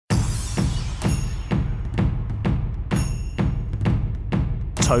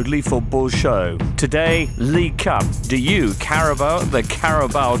Totally Football Show. Today, League Cup. Do you Carabao the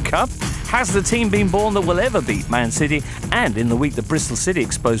Carabao Cup? Has the team been born that will ever beat Man City? And in the week that Bristol City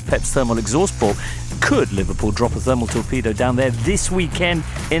exposed Pep's thermal exhaust ball, could Liverpool drop a thermal torpedo down there this weekend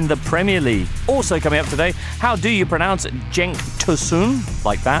in the Premier League? Also coming up today, how do you pronounce Cenk Tosun?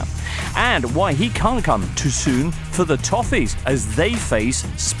 Like that. And why he can't come too soon for the Toffees as they face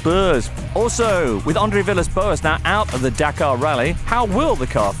Spurs. Also, with Andre Villas-Boas now out of the Dakar Rally, how will the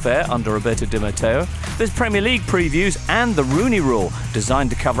car fare under Roberto Di Matteo? There's Premier League previews and the Rooney Rule, designed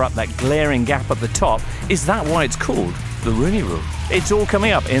to cover up that glaring gap at the top. Is that why it's called the Rooney Rule? It's all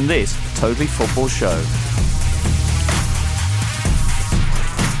coming up in this Totally Football Show.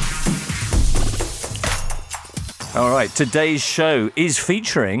 All right, today's show is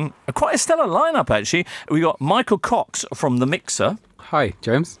featuring quite a stellar lineup, actually. We got Michael Cox from The Mixer. Hi,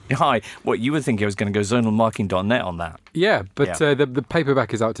 James. Hi. What, you would think I was going to go zonalmarking.net on that? Yeah, but the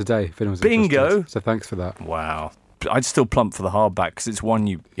paperback is out today. If anyone's Bingo. interested. So thanks for that. Wow. I'd still plump for the hardback because it's one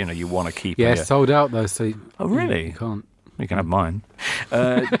you want to keep. Yeah, it's sold out though, so oh, really? You can't. You can have mine.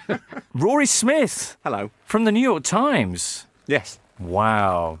 Rory Smith. Hello. From the New York Times. Yes.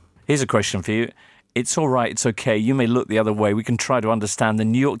 Wow. Here's a question for you. It's all right, it's okay. You may look the other way. We can try to understand the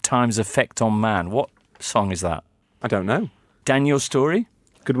New York Times effect on man. What song is that? I don't know. Daniel Story?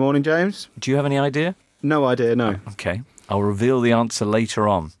 Good morning, James. Do you have any idea? No idea, no. Okay. I'll reveal the answer later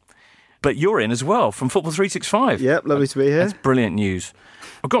on. But you're in as well from Football 365. Yep, lovely to be here. That's brilliant news.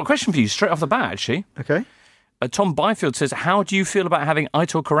 I've got a question for you straight off the bat, actually. Okay. Tom Byfield says, how do you feel about having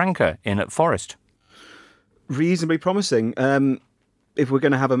Aitor Karanka in at Forest? Reasonably promising. If we're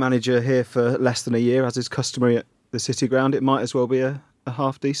going to have a manager here for less than a year, as is customary at the City Ground, it might as well be a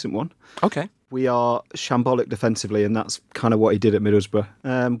half-decent one. Okay. We are shambolic defensively, and that's kind of what he did at Middlesbrough.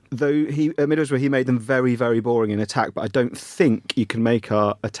 Though at Middlesbrough, he made them very, very boring in attack, but I don't think you can make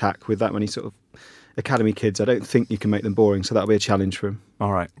our attack with that many sort of academy kids. I don't think you can make them boring, so that'll be a challenge for him.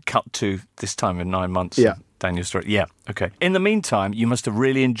 All right. Cut to this time in 9 months. Yeah. Daniel Story. Yeah, okay. In the meantime, you must have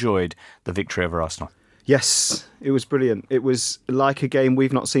really enjoyed the victory over Arsenal. Yes, it was brilliant. It was like a game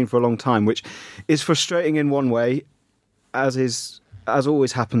we've not seen for a long time, which is frustrating in one way, as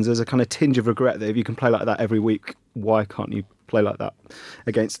always happens. There's a kind of tinge of regret that if you can play like that every week, why can't you play like that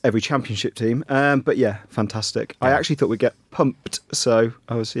against every championship team? But yeah, fantastic. I actually thought we'd get pumped, so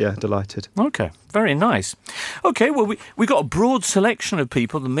I was, delighted. Okay, very nice. Okay, well, we got a broad selection of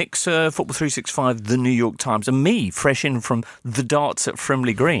people, The Mixer, Football 365, The New York Times, and me, fresh in from the darts at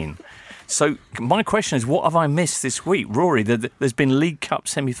Frimley Green. So my question is, what have I missed this week? Rory, there's been League Cup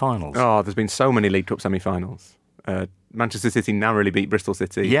semi-finals. Oh, there's been so many League Cup semi-finals. Manchester City narrowly beat Bristol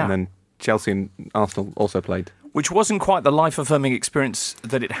City, and then Chelsea and Arsenal also played. Which wasn't quite the life-affirming experience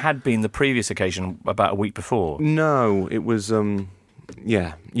that it had been the previous occasion about a week before. No, it was, you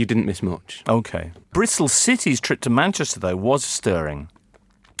didn't miss much. Okay. Bristol City's trip to Manchester, though, was stirring.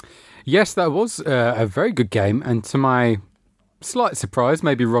 Yes, that was a very good game, and to my slight surprise,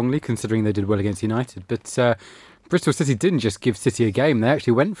 maybe wrongly, considering they did well against United, but Bristol City didn't just give City a game, they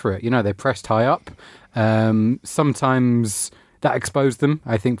actually went for it. They pressed high up. Sometimes that exposed them.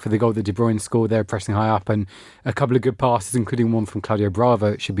 I think for the goal that De Bruyne scored, they were pressing high up, and a couple of good passes, including one from Claudio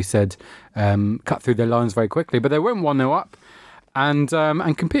Bravo, it should be said, cut through their lines very quickly. But they went 1-0 up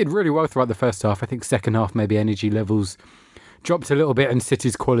and competed really well throughout the first half. I think second half, maybe energy levels dropped a little bit and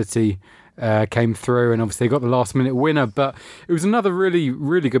City's quality came through, and obviously they got the last minute winner. But it was another really,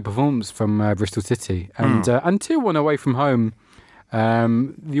 really good performance from Bristol City, and 2-1 away from home.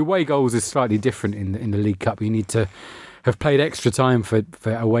 The away goals is slightly different in the League Cup. You need to have played extra time for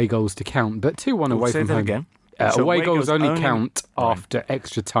away goals to count, but 2-1 away from home. Again. So away goals only count after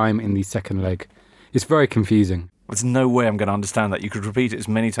extra time in the second leg. It's very confusing. There's no way I'm going to understand that. You could repeat it as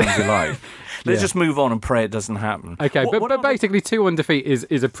many times as you like. Let's just move on and pray it doesn't happen. Okay, but basically 2-1 defeat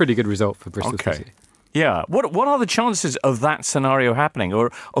is a pretty good result for Bristol City. Yeah. What are the chances of that scenario happening,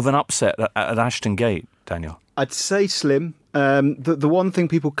 or of an upset at Ashton Gate, Daniel? I'd say slim. The one thing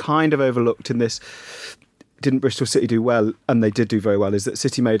people kind of overlooked in this, didn't Bristol City do well, and they did do very well, is that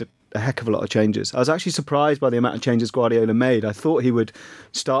City made a heck of a lot of changes. I was actually surprised by the amount of changes Guardiola made. I thought he would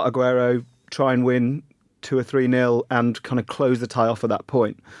start Aguero, try and win 2 or 3-0 and kind of close the tie off at that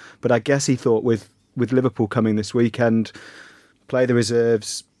point. But I guess he thought with Liverpool coming this weekend, play the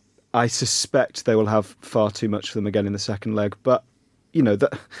reserves, I suspect they will have far too much for them again in the second leg. But,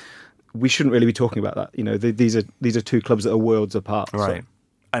 that we shouldn't really be talking about that. These are two clubs that are worlds apart. Right.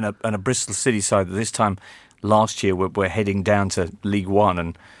 So. And a Bristol City side that this time last year we're heading down to League One.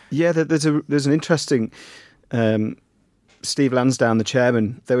 And yeah, there's an interesting... Steve Lansdowne, the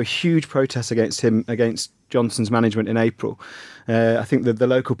chairman, there were huge protests against him, against Johnson's management in April. I think that the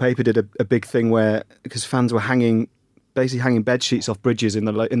local paper did a big thing where, because fans were basically hanging bed sheets off bridges in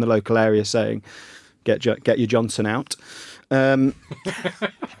the local area saying, "Get your Johnson out," and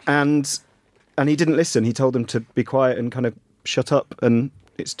he didn't listen. He told them to be quiet and kind of shut up, and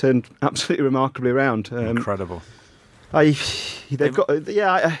it's turned absolutely remarkably around. Incredible. I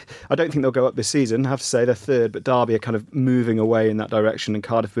don't think they'll go up this season. I have to say they're third, but Derby are kind of moving away in that direction, and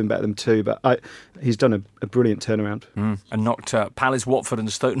Cardiff have been better than them too. But he's done a brilliant turnaround. And knocked Palace, Watford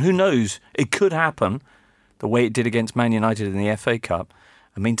and Stoke. And who knows? It could happen the way it did against Man United in the FA Cup.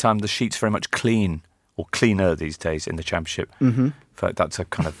 And meantime, the sheet's very much clean, or cleaner these days in the Championship. Mm-hmm. In fact, that's a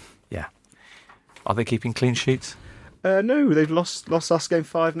kind of, yeah. Are they keeping clean sheets? No, they've lost last game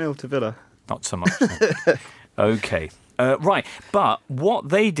 5-0 to Villa. Not so much. Okay. Right, but what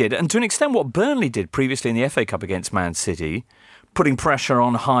they did, and to an extent what Burnley did previously in the FA Cup against Man City, putting pressure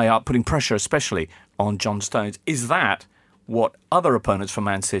on high up, putting pressure especially on John Stones, is that what other opponents for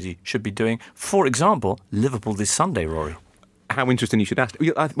Man City should be doing? For example, Liverpool this Sunday, Rory. How interesting you should ask.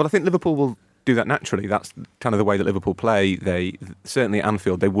 Well, I think Liverpool will do that naturally. That's kind of the way that Liverpool play. They certainly at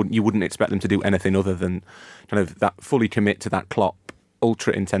Anfield, you wouldn't expect them to do anything other than kind of that fully commit to that Klopp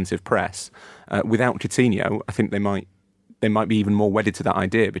ultra intensive press. Without Coutinho, I think they might be even more wedded to that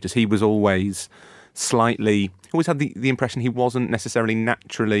idea, because he was always had the impression he wasn't necessarily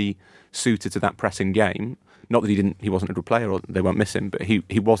naturally suited to that pressing game. Not that he wasn't a good player or they won't miss him, but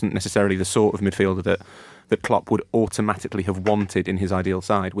he wasn't necessarily the sort of midfielder that Klopp would automatically have wanted in his ideal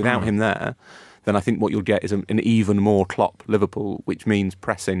side. Without him there, then I think what you'll get is an even more Klopp Liverpool, which means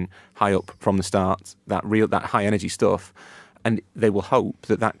pressing high up from the start, that high energy stuff, and they will hope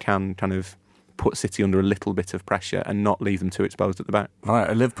that can kind of put City under a little bit of pressure and not leave them too exposed at the back.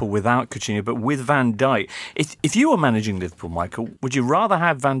 Right, Liverpool without Coutinho, but with Van Dijk. If you were managing Liverpool, Michael, would you rather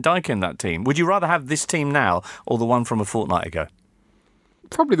have Van Dijk in that team? Would you rather have this team now or the one from a fortnight ago?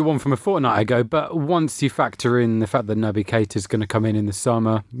 Probably the one from a fortnight ago, but once you factor in the fact that Naby Keita is going to come in the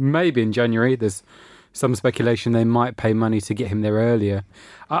summer, maybe in January, there's some speculation they might pay money to get him there earlier.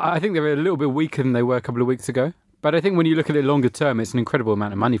 I think they're a little bit weaker than they were a couple of weeks ago. But I think when you look at it longer term, it's an incredible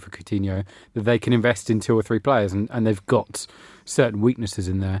amount of money for Coutinho that they can invest in 2 or 3 players, and they've got certain weaknesses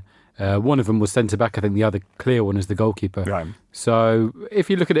in there. One of them was centre-back. I think the other clear one is the goalkeeper. Right. So if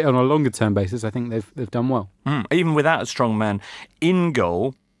you look at it on a longer-term basis, I think they've done well. Even without a strong man in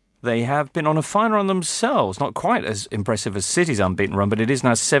goal, they have been on a fine run themselves. Not quite as impressive as City's unbeaten run, but it is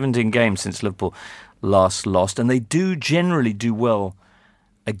now 17 games since Liverpool last lost, and they do generally do well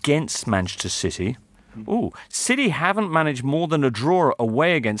against Manchester City. City haven't managed more than a draw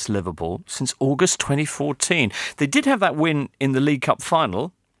away against Liverpool since August 2014. They did have that win in the League Cup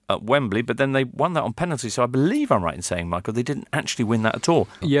final at Wembley, but then they won that on penalty. So I believe I'm right in saying, Michael, they didn't actually win that at all.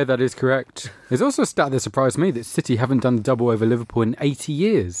 Yeah, that is correct. There's also a stat that surprised me that City haven't done the double over Liverpool in 80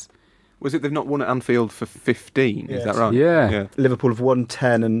 years. Was it they've not won at Anfield for 15? Yeah. Is that right? Yeah. Liverpool have won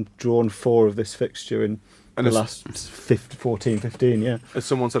 10 and drawn 4 of this fixture in the last 14, 15, yeah. As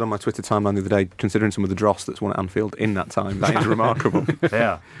someone said on my Twitter timeline the other day, considering some of the dross that's won at Anfield in that time, that is remarkable.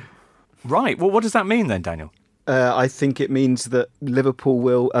 Yeah. Right. Well, what does that mean then, Daniel? I think it means that Liverpool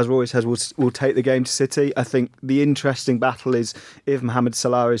will, as Rory says, will take the game to City. I think the interesting battle is if Mohamed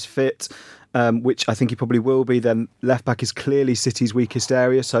Salah is fit, which I think he probably will be, then left-back is clearly City's weakest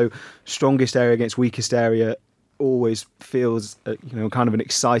area, so strongest area against weakest area always feels kind of an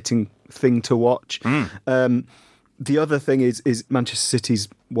exciting thing to watch. The other thing is Manchester City's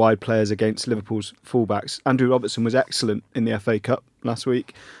wide players against Liverpool's fullbacks. Andrew Robertson was excellent in the FA Cup last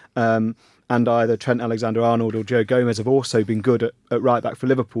week, and either Trent Alexander-Arnold or Joe Gomez have also been good at right back for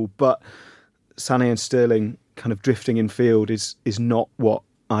Liverpool, but Sané and Sterling kind of drifting in field is not what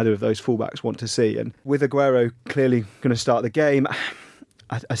either of those fullbacks want to see. And with Aguero clearly going to start the game,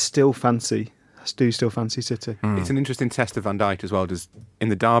 I do still fancy City. It's an interesting test of Van Dijk as well. In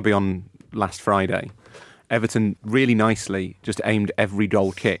the derby on last Friday, Everton really nicely just aimed every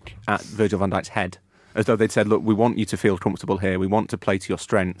goal kick at Virgil van Dijk's head, as though they'd said, look, we want you to feel comfortable here, we want to play to your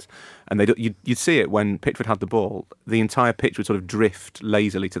strength. And you'd see it when Pickford had the ball, the entire pitch would sort of drift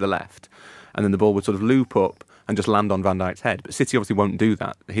lazily to the left, and then the ball would sort of loop up and just land on Van Dijk's head. But City obviously won't do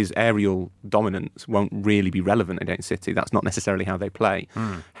that. His aerial dominance won't really be relevant against City. That's not necessarily how they play.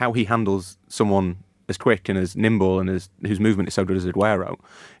 How he handles someone as quick and as nimble and whose movement is so good as Aguero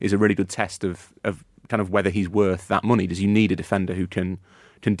is a really good test of kind of whether he's worth that money. Does you need a defender who can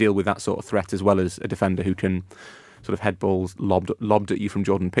deal with that sort of threat, as well as a defender who can sort of head balls lobbed at you from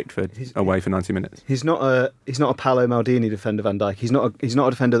Jordan Pickford away for 90 minutes? He's not a Paolo Maldini defender, Van Dijk. He's not a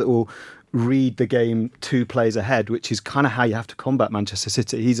defender that will read the game 2 plays ahead, which is kind of how you have to combat Manchester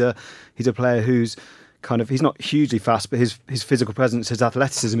City. He's a player who's kind of, he's not hugely fast, but his physical presence, his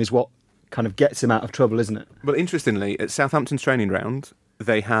athleticism is what kind of gets him out of trouble, isn't it? But interestingly, at Southampton's training ground,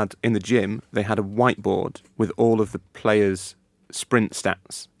 they had a whiteboard with all of the players' sprint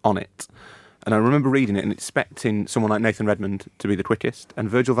stats on it. And I remember reading it and expecting someone like Nathan Redmond to be the quickest. And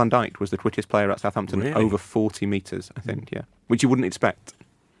Virgil van Dijk was the quickest player at Southampton, Really? over 40 metres, I think, yeah. Which you wouldn't expect.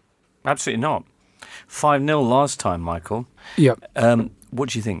 Absolutely not. 5-0 last time, Michael. Yep. What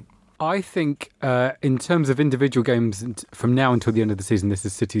do you think? I think in terms of individual games from now until the end of the season, this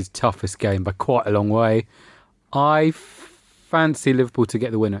is City's toughest game by quite a long way. I fancy Liverpool to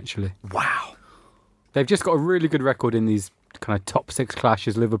get the win, actually. Wow. They've just got a really good record in these kind of top 6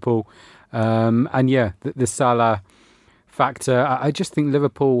 clashes, Liverpool. And yeah, the Salah factor, I just think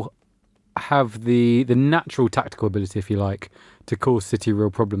Liverpool have the natural tactical ability, if you like, to cause City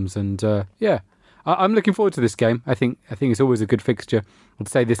real problems. And I'm looking forward to this game. I think it's always a good fixture. I'd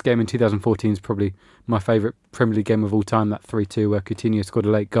say this game in 2014 is probably my favourite Premier League game of all time, that 3-2 where Coutinho scored a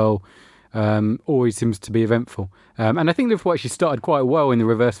late goal. Always seems to be eventful. And I think Liverpool actually started quite well in the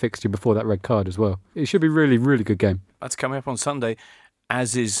reverse fixture before that red card as well. It should be really, really good game. That's coming up on Sunday,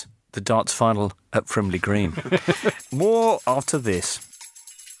 as is the darts final at Frimley Green. More after this.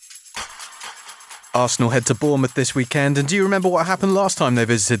 Arsenal head to Bournemouth this weekend, and do you remember what happened last time they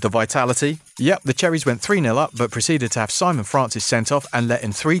visited the Vitality? Yep, the Cherries went 3-0 up, but proceeded to have Simon Francis sent off and let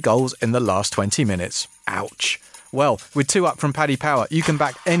in 3 goals in the last 20 minutes. Ouch. Well, with 2 up from Paddy Power, you can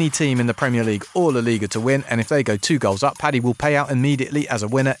back any team in the Premier League or La Liga to win, and if they go 2 goals up, Paddy will pay out immediately as a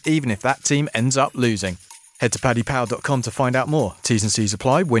winner, even if that team ends up losing. Head to paddypower.com to find out more. T's and C's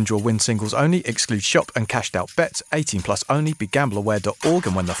apply. Win, draw, win singles only. Exclude shop and cashed out bets. 18 plus only. BeGambleAware.org,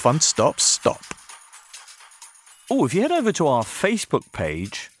 and when the fun stops, stop. Oh, if you head over to our Facebook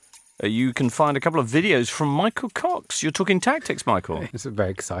page, you can find a couple of videos from Michael Cox. You're talking tactics, Michael. It's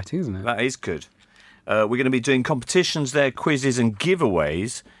very exciting, isn't it? That is good. We're going to be doing competitions there, quizzes and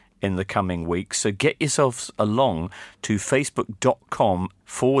giveaways in the coming weeks. So get yourselves along to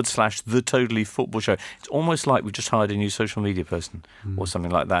facebook.com/The Totally Football Show. It's almost like we've just hired a new social media person or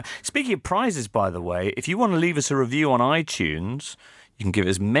something like that. Speaking of prizes, by the way, if you want to leave us a review on iTunes, you can give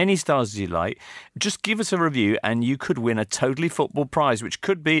as many stars as you like. Just give us a review and you could win a Totally Football prize, which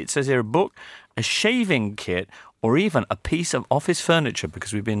could be, it says here, a book, a shaving kit, or even a piece of office furniture,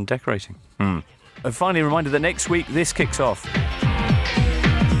 because we've been decorating. And finally, a reminder that next week, this kicks off.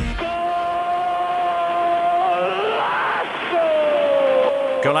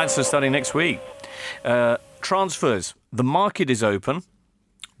 Golazzo starting next week. Transfers. The market is open.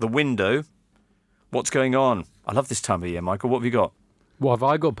 The window. What's going on? I love this time of year, Michael. What have you got? What have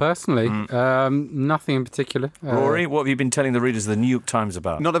I got personally? Nothing in particular. Rory, what have you been telling the readers of the New York Times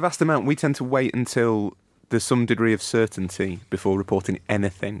about? Not a vast amount. We tend to wait until there's some degree of certainty before reporting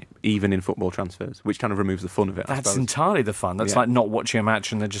anything, even in football transfers, which kind of removes the fun of it, I That's suppose. entirely the fun. That's like not watching a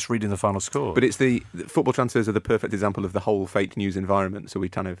match and then just reading the final score. But it's the football transfers are the perfect example of the whole fake news environment. So we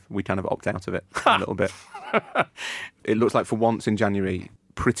kind of opt out of it a little bit. It looks like for once in January,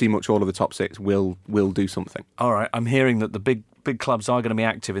 pretty much all of the top 6 will do something. All right, I'm hearing that the big clubs are going to be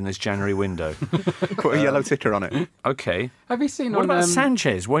active in this January window. Put a yellow ticker on it. Okay. Have you seen What on about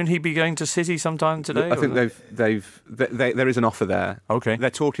Sanchez? Won't he be going to City sometime today? I think there is an offer there. Okay. They're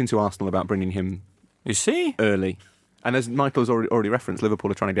talking to Arsenal about bringing him You see? early. And as Michael's already referenced,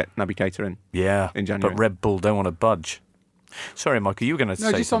 Liverpool are trying to get Naby Keita in. Yeah. In January. But Red Bull don't want to budge. Sorry, Michael, you were going to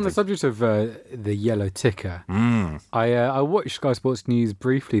say just something. on the subject of the yellow ticker, I watched Sky Sports News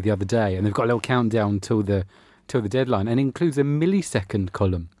briefly the other day, and they've got a little countdown till the deadline, and it includes a millisecond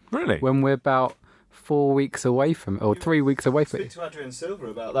column. Really? When we're about 4 weeks away from it, or 3 weeks away from Speak it. to Adrian Silva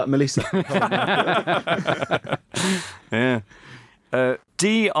about that millisecond. Yeah.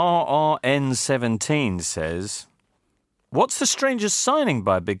 DRRN17 says, what's the strangest signing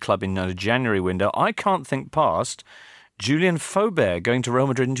by a big club in a January window? I can't think past Julian Faubert going to Real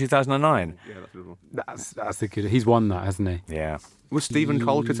Madrid in 2009. Yeah, that's Liverpool. That's a good. He's won that, hasn't he? Yeah. Was Stephen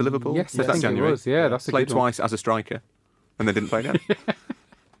Colker to Liverpool? Yes, Was I think January? it was. Yeah, that's a Played good one. twice as a striker, and they didn't play again.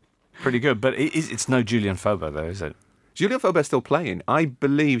 Pretty good, but it's no Julian Faubert, though, is it? Julian Faubert's still playing. I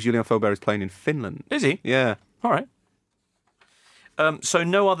believe Julian Faubert is playing in Finland. Is he? Yeah. All right. So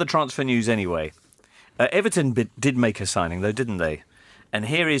no other transfer news anyway. Everton did make a signing, though, didn't they? And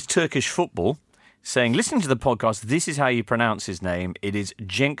here is Turkish Football saying, listening to the podcast, this is how you pronounce his name. It is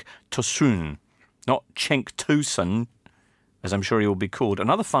Cenk Tosun, not Cenk Tosun, as I'm sure he will be called.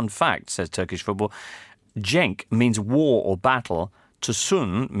 Another fun fact, says Turkish Football, Cenk means war or battle.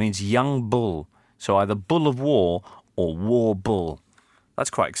 Tosun means young bull. So either bull of war or war bull. That's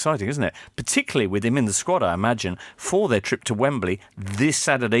quite exciting, isn't it? Particularly with him in the squad, I imagine, for their trip to Wembley this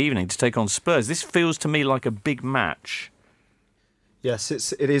Saturday evening to take on Spurs. This feels to me like a big match. Yes,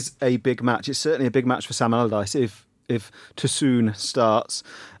 it is a big match. It's certainly a big match for Sam Allardyce if Tosun starts,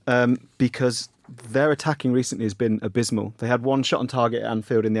 because their attacking recently has been abysmal. They had one shot on target at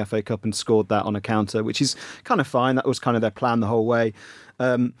Anfield in the FA Cup and scored that on a counter, which is kind of fine. That was kind of their plan the whole way.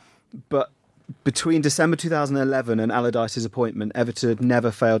 But between December 2011 and Allardyce's appointment, Everton had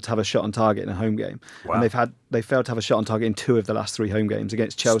never failed to have a shot on target in a home game. Wow. And they failed to have a shot on target in 2 of the last 3 home games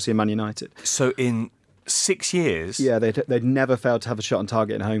against Chelsea and Man United. So in 6 years... Yeah, they'd never failed to have a shot on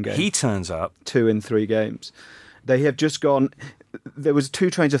target in a home game. He turns up. 2 in 3 games. They have just gone... There was 2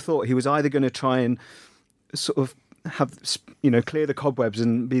 trains of thought. He was either going to try and sort of have, clear the cobwebs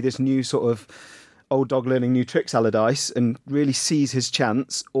and be this new sort of old dog learning new tricks Allardyce and really seize his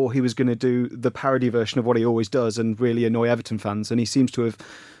chance, or he was going to do the parody version of what he always does and really annoy Everton fans. And he seems to have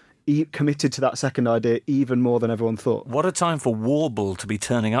committed to that second idea even more than everyone thought. What a time for Warble to be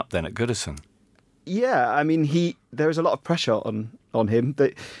turning up then at Goodison. Yeah, I mean, there is a lot of pressure on him.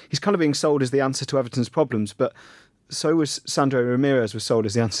 That he's kind of being sold as the answer to Everton's problems, but so was Sandro Ramirez was sold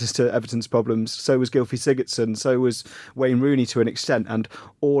as the answers to Everton's problems. So was Gylfi Sigurdsson. So was Wayne Rooney to an extent, and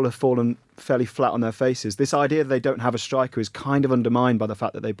all have fallen fairly flat on their faces. This idea that they don't have a striker is kind of undermined by the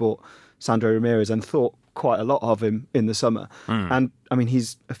fact that they bought Sandro Ramirez and thought quite a lot of him in the summer. And I mean,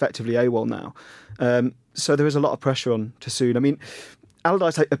 he's effectively AWOL now. So there is a lot of pressure on Tosun. I mean,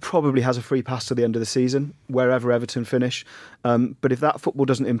 Allardyce probably has a free pass to the end of the season, wherever Everton finish. But if that football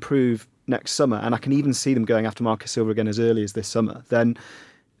doesn't improve next summer, and I can even see them going after Marcus Silva again as early as this summer, then,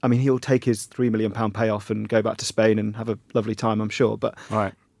 I mean, he'll take his £3 million payoff and go back to Spain and have a lovely time, I'm sure. But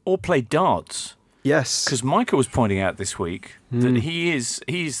Or play darts. Yes. Because Michael was pointing out this week that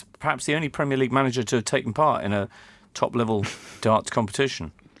he's perhaps the only Premier League manager to have taken part in a top-level darts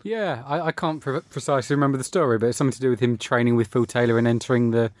competition. Yeah, I can't precisely remember the story, but it's something to do with him training with Phil Taylor and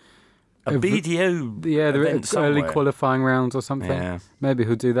entering the BDO the early qualifying rounds or something. Yeah. Maybe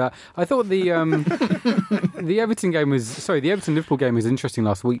he'll do that. I thought the the Everton Liverpool game was interesting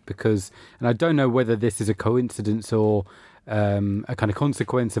last week because, and I don't know whether this is a coincidence or a kind of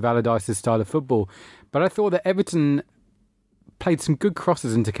consequence of Allardyce's style of football, but I thought that Everton played some good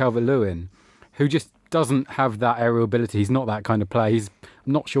crosses into Calvert-Lewin, who just doesn't have that aerial ability. He's not that kind of player.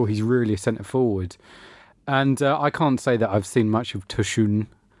 I'm not sure he's really a centre forward. And I can't say that I've seen much of Tosun.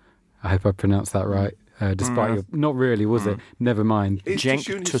 I hope I pronounced that right. Despite not really, was it? Never mind. Is Cenk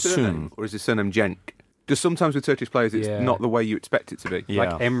Tosun his Tosun. surname, or is his surname Cenk? Just sometimes with Turkish players, it's not the way you expect it to be.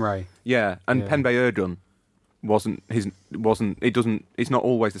 Yeah. Like Emre. Yeah, and Penbe Erdun it's not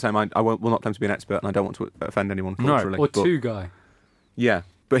always the same. I will not claim to be an expert, and I don't want to offend anyone culturally. Or Tugay. Yeah,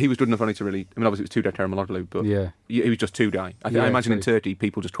 but he was good enough only to really... I mean, obviously it was Tudor Terimologlu, but he was just Tudai. I imagine in Turkey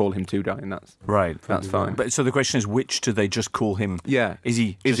people just call him Tudai, and that's fine. But so the question is, which do they just call him? Yeah. Is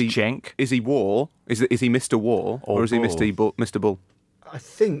he Cenk? Is he War? Is he Mr. War? Or is he Mr. Bull? I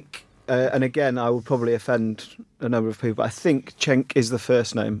think, and again, I will probably offend a number of people, but I think Cenk is the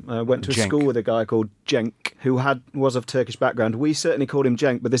first name. I went to a school with a guy called Cenk, who was of Turkish background. We certainly called him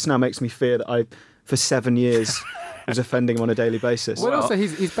Cenk, but this now makes me fear that for 7 years... was offending him on a daily basis. Well, also,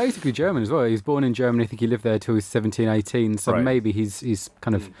 he's basically German as well. He's born in Germany. I think he lived there till he was 17, 18. So maybe he's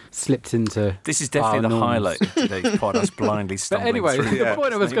kind of slipped into... This is definitely the highlight of today's pod, us blindly stumbling But anyway, through. the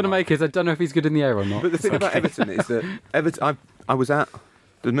point I was going to make is I don't know if he's good in the air or not. But the thing about Everton is that I was at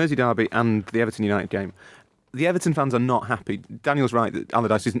the Mersey Derby and the Everton United game. The Everton fans are not happy. Daniel's right that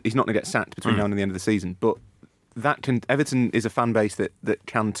Allardyce he's not going to get sacked between now and the end of the season, but Everton is a fan base that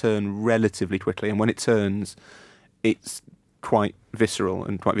can turn relatively quickly, and when it turns... it's quite visceral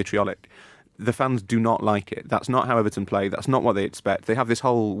and quite vitriolic. The fans do not like it. That's not how Everton play. That's not what they expect. They have this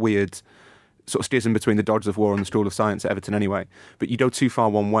whole weird sort of schism between the Dodgers of War and the School of Science at Everton anyway. But you go too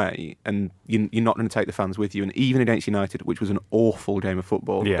far one way and you're not going to take the fans with you. And even against United, which was an awful game of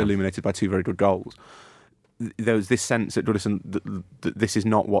football, illuminated by 2 very good goals, there was this sense at Goodison that this is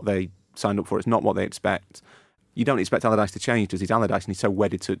not what they signed up for. It's not what they expect. You don't expect Allardyce to change because he's Allardyce and he's so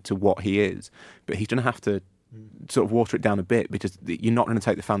wedded to what he is. But he's going to have to sort of water it down a bit because you're not going to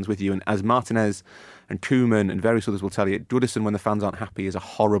take the fans with you. And as Martinez and Koeman and various others will tell you, Goodison, when the fans aren't happy, is a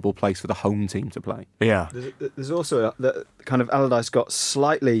horrible place for the home team to play. Yeah. There's also the kind of Allardyce got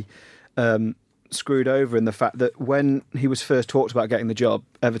slightly screwed over in the fact that when he was first talked about getting the job,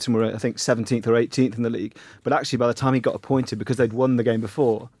 Everton were, I think, 17th or 18th in the league. But actually, by the time he got appointed, because they'd won the game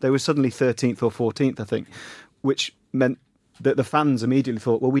before, they were suddenly 13th or 14th, I think, which meant that the fans immediately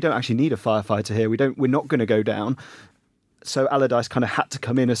thought, well, we don't actually need a firefighter here. We're not going to go down. So Allardyce kind of had to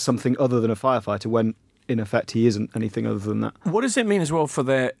come in as something other than a firefighter when in effect he isn't anything other than that. What does it mean as well for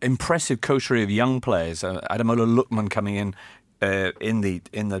their impressive coterie of young players? Ademola Lookman coming in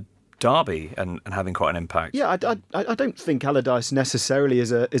the derby and having quite an impact. Yeah, I don't think Allardyce necessarily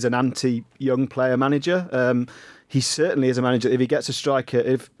is an anti-young player manager. He certainly is a manager. If he gets a striker,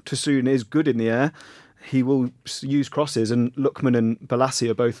 if Tosun is good in the air, he will use crosses. And Lookman and Balassi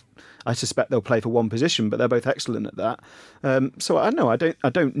are both, I suspect they'll play for one position, but they're both excellent at that. So I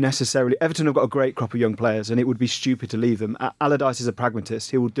don't necessarily. Everton have got a great crop of young players, and it would be stupid to leave them. Allardyce is a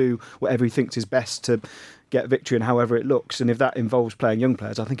pragmatist. He will do whatever he thinks is best to get victory and however it looks. And if that involves playing young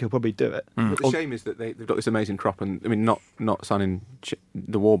players, I think he'll probably do it. But the shame is that they've got this amazing crop, and I mean, not signing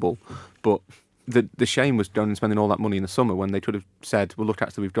the Warble, but the shame was done spending all that money in the summer when they could have said, well, look,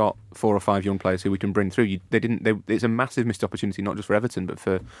 actually, we've got 4 or 5 young players who we can bring through. They didn't. It's a massive missed opportunity, not just for Everton, but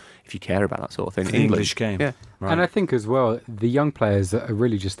for, if you care about that sort of thing, for the English game. Yeah. Right. And I think as well, the young players are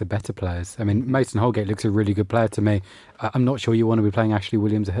really just the better players. I mean, Mason Holgate looks a really good player to me. I'm not sure you want to be playing Ashley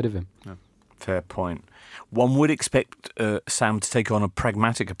Williams ahead of him. No. Fair point. One would expect Sam to take on a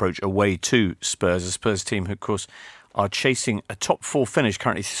pragmatic approach away to Spurs, a Spurs team who, of course, are chasing a top 4 finish,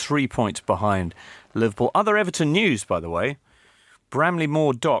 currently 3 points behind Liverpool. Other Everton news, by the way, Bramley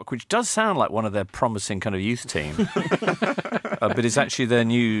Moor Dock, which does sound like one of their promising kind of youth team, but it's actually their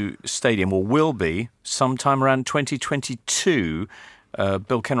new stadium, or will be, sometime around 2022.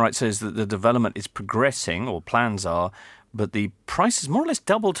 Bill Kenwright says that the development is progressing, or plans are, but the price is more or less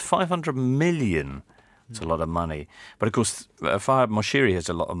doubled to 500 million. It's a lot of money. But of course, Fahad Moshiri has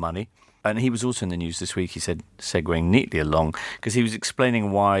a lot of money. And he was also in the news this week, he said, segueing neatly along, because he was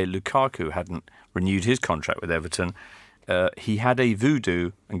explaining why Lukaku hadn't renewed his contract with Everton. He had a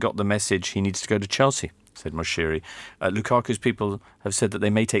voodoo and got the message he needs to go to Chelsea, said Moshiri. Lukaku's people have said that they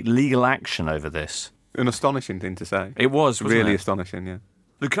may take legal action over this. An astonishing thing to say. It was, wasn't really it? astonishing, yeah.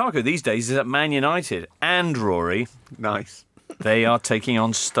 Lukaku these days is at Man United. And Rory, Nice. they are taking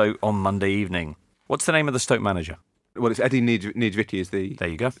on Stoke on Monday evening. What's the name of the Stoke manager? Well, it's Eddie Nijviti is There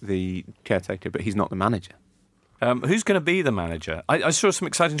you go. the caretaker, but he's not the manager. Who's going to be the manager? I saw some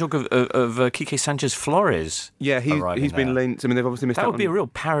exciting talk of Quique Sanchez Flores. Yeah, he's been linked. I mean, they've obviously missed That out would be a on... real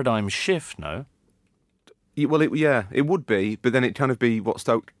paradigm shift, no? Well, it would be, but then it kind of be what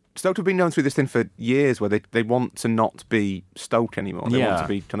Stoke have been going through this thing for years, where they want to not be Stoke anymore. They want to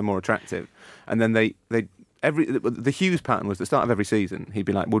be kind of more attractive, and then the Hughes pattern was the start of every season. He'd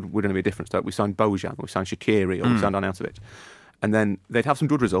be like, we're going to be a different Stoke. We signed Bojan, we signed Shaqiri, or we signed Arnautovic. And then they'd have some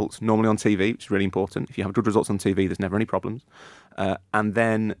good results, normally on TV, which is really important. If you have good results on TV, there's never any problems. And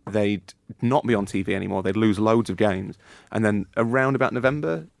then they'd not be on TV anymore. They'd lose loads of games. And then around about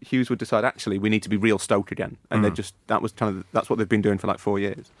November, Hughes would decide, actually, we need to be real Stoke again. And that's what they've been doing for like 4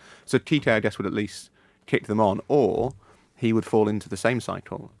 years. So Quique, I guess, would at least kick them on, or he would fall into the same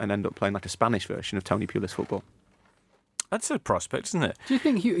cycle and end up playing like a Spanish version of Tony Pulis football. That's a prospect, isn't it? Do you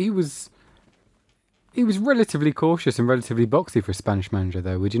think he was relatively cautious and relatively boxy for a Spanish manager,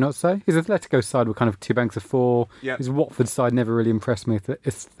 though, would you not say? His Atletico side were kind of 2 banks of 4. Yeah. His Watford side never really impressed me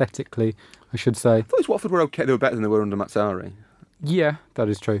aesthetically, I should say. I thought his Watford were okay. They were better than they were under Mazzari. Yeah, that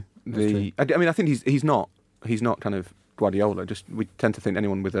is true. True. I mean, I think he's not kind of Guardiola. Just we tend to think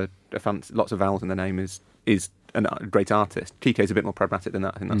anyone with a fancy, lots of vowels in their name is a great artist. Quique's a bit more pragmatic than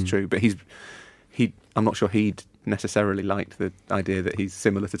that. I think that's true. But I'm not sure he'd necessarily liked the idea that he's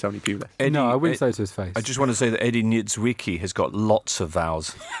similar to Tony Pulis. No, I wouldn't say it to his face. I just want to say that Eddie Niedzwiecki has got lots of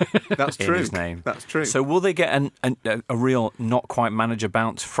vowels That's in true. his name. That's true. So will they get a real not quite manager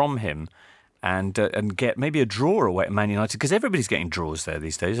bounce from him and get maybe a draw away at Man United? Because everybody's getting draws there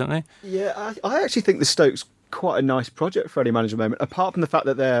these days, aren't they? Yeah, I actually think the Stoke's quite a nice project for any manager at the moment, apart from the fact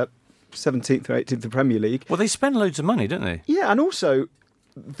that they're 17th or 18th in the Premier League. Well, they spend loads of money, don't they? Yeah, and also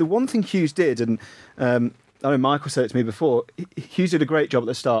the one thing Hughes did, and I know Michael said it to me before, Hughes did a great job at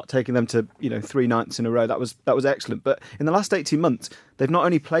the start, taking them to 3 nights in a row. That was excellent. But in the last 18 months, they've not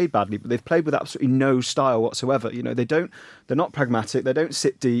only played badly, but they've played with absolutely no style whatsoever. They're not pragmatic. They don't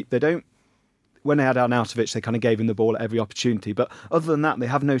sit deep. They don't. When they had Arnautovic, they kind of gave him the ball at every opportunity. But other than that, they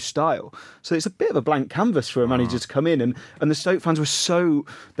have no style. So it's a bit of a blank canvas for a manager to come in. And the Stoke fans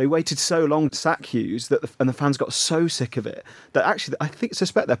they waited so long to sack Hughes, and the fans got so sick of it, that actually I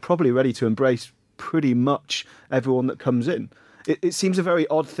suspect they're probably ready to embrace pretty much everyone that comes in. It seems a very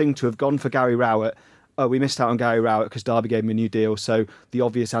odd thing to have gone for Gary Rowett oh, we missed out on Gary Rowett because Derby gave him a new deal, so the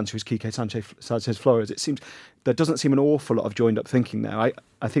obvious answer is Quique Sanchez Flores. It seems there doesn't seem an awful lot of joined up thinking there.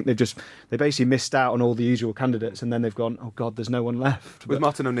 I think they basically missed out on all the usual candidates, and then they've gone, oh God, there's no one left. With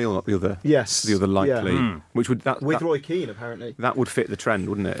Martin O'Neill not the other likely, which would with Roy Keane apparently. That would fit the trend,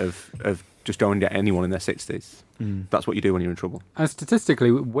 wouldn't it, of just go and get anyone in their 60s. That's what you do when you're in trouble. And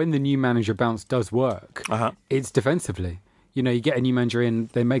statistically, when the new manager bounce does work, it's defensively. You get a new manager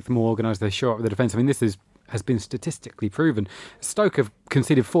in, they make them more organised, they show up with the defence. I mean, this has been statistically proven. Stoke have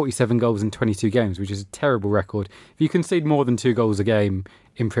conceded 47 goals in 22 games, which is a terrible record. If you concede more than 2 goals a game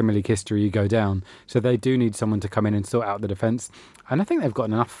in Premier League history, you go down. So they do need someone to come in and sort out the defence. And I think they've got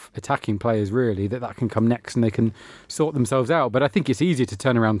enough attacking players, really, that can come next and they can sort themselves out. But I think it's easier to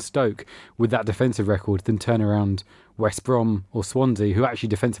turn around Stoke with that defensive record than turn around West Brom or Swansea, who actually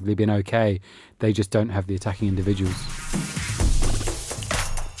defensively been okay. They just don't have the attacking individuals.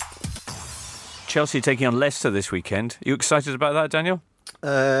 Chelsea taking on Leicester this weekend. Are you excited about that, Daniel?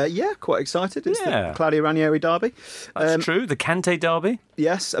 Yeah, quite excited. It's the Claudio Ranieri derby. That's true. The Kante derby.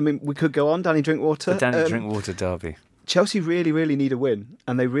 Yes, I mean, we could go on. Danny Drinkwater. The Danny Drinkwater derby. Chelsea really, really need a win,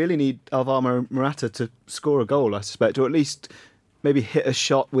 and they really need Alvaro Morata to score a goal, I suspect, or at least maybe hit a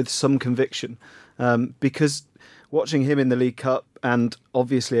shot with some conviction. Because watching him in the League Cup and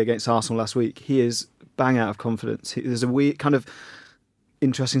obviously against Arsenal last week, he is bang out of confidence. There's a weird kind of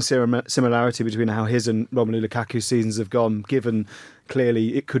interesting similarity between how his and Romelu Lukaku's seasons have gone, given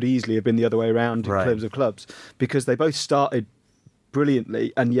clearly it could easily have been the other way around in terms of clubs, because they both started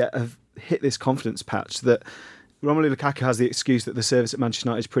brilliantly and yet have hit this confidence patch that Romelu Lukaku has the excuse that the service at Manchester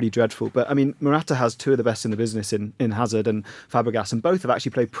United is pretty dreadful. But I mean, Morata has 2 of the best in the business in Hazard and Fabregas, and both have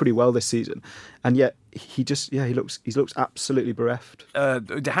actually played pretty well this season. And yet he looks absolutely bereft.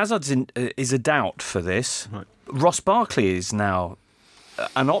 Hazard is a doubt for this. Right. Ross Barkley is now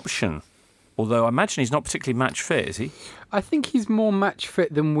an option, although I imagine he's not particularly match fit, is he? I think he's more match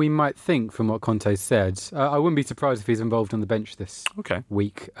fit than we might think from what Conte said. I wouldn't be surprised if he's involved on the bench this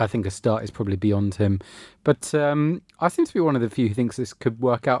week. I think a start is probably beyond him. But I seem to be one of the few who thinks this could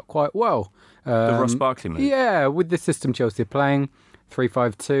work out quite well. The Ross Barkley move? Yeah, with the system Chelsea are playing,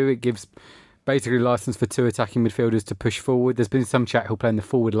 3-5-2, it gives basically license for 2 attacking midfielders to push forward. There's been some chat who'll play in the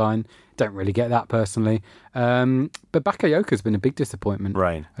forward line. Don't really get that personally. But Bakayoko's been a big disappointment.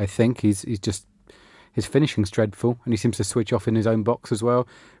 Right. I think he's just, his finishing's dreadful, and he seems to switch off in his own box as well.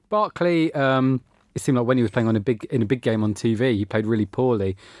 Barkley, it seemed like when he was playing in a big game on TV, he played really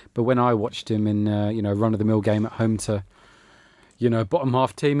poorly. But when I watched him in a run of the mill game at home to bottom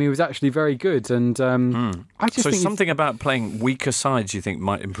half team, he was actually very good. And I just think something about playing weaker sides you think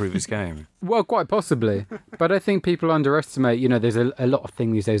might improve his game? Well, quite possibly. But I think people underestimate, there's a lot of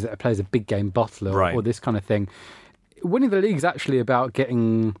things these days that a player's a big game bottler or this kind of thing. Winning the league's actually about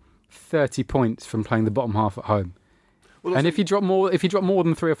getting 30 points from playing the bottom half at home. Well, and if you drop more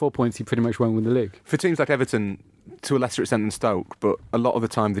than 3 or 4 points, you pretty much won't win the league. For teams like Everton, to a lesser extent than Stoke, but a lot of the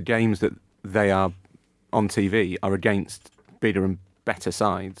time the games that they are on TV are against bigger and better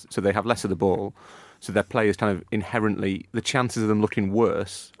sides, so they have less of the ball, so their players kind of inherently, the chances of them looking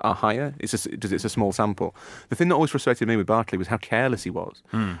worse are higher. It's a small sample. The thing that always frustrated me with Barkley was how careless he was.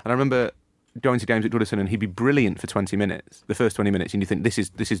 And I remember going to games at Goodison and he'd be brilliant for 20 minutes, the first 20 minutes, and you think, this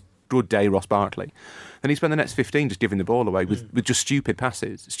is good day Ross Barkley. Then he spent the next 15 just giving the ball away with just stupid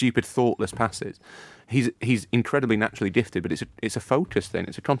passes, stupid, thoughtless passes. He's incredibly naturally gifted, but it's a focus thing,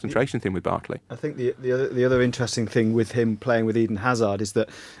 it's a concentration thing with Barkley. I think the other interesting thing with him playing with Eden Hazard is that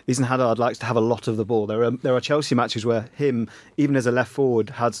Eden Hazard likes to have a lot of the ball. There are Chelsea matches where him, even as a left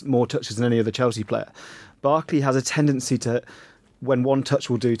forward, has more touches than any other Chelsea player. Barkley has a tendency to, when one touch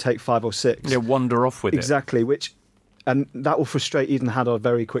will do, take 5 or 6. Yeah, wander off with exactly, and that will frustrate Eden Hazard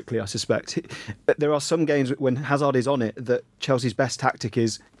very quickly, I suspect. There are some games when Hazard is on it that Chelsea's best tactic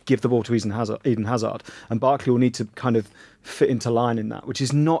is give the ball to Eden Hazard, and Barkley will need to kind of fit into line in that, which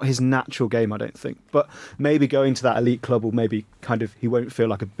is not his natural game, I don't think. But maybe going to that elite club will maybe kind of, he won't feel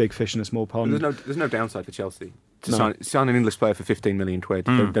like a big fish in a small pond. There's no downside for Chelsea to sign an English player for 15 million quid.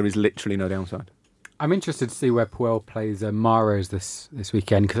 There is literally no downside. I'm interested to see where Puel plays Mahrez this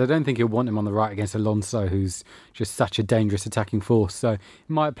weekend, because I don't think he'll want him on the right against Alonso, who's just such a dangerous attacking force. So he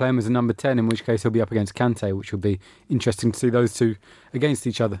might play him as a number 10, in which case he'll be up against Kante, which will be interesting to see those two against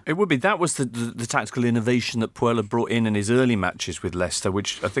each other. It would be. That was the tactical innovation that Puel had brought in his early matches with Leicester,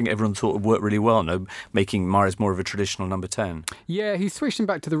 which I think everyone thought would work really well, making Mahrez more of a traditional number 10. Yeah, he's switched him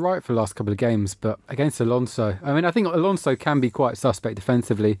back to the right for the last couple of games, but against Alonso, I think Alonso can be quite suspect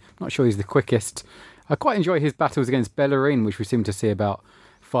defensively. I'm not sure he's the quickest. I quite enjoy his battles against Bellerin, which we seem to see about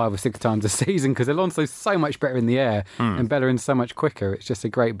 5 or 6 times a season because Alonso's so much better in the air and Bellerin's so much quicker. It's just a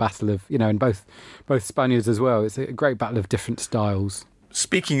great battle of, and both Spaniards as well. It's a great battle of different styles.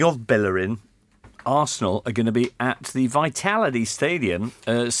 Speaking of Bellerin, Arsenal are going to be at the Vitality Stadium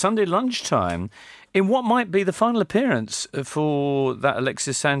Sunday lunchtime in what might be the final appearance for that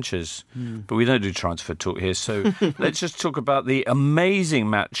Alexis Sanchez. But we don't do transfer talk here, so let's just talk about the amazing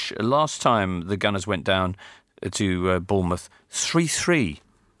match last time the Gunners went down to Bournemouth. 3-3.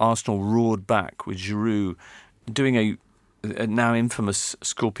 Arsenal roared back with Giroud doing a now infamous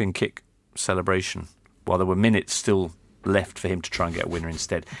scorpion kick celebration while there were minutes still left for him to try and get a winner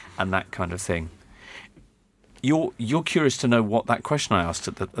instead, and that kind of thing. You're curious to know what that question I asked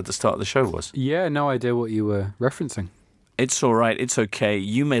at the start of the show was? Yeah, no idea what you were referencing. It's all right. It's okay.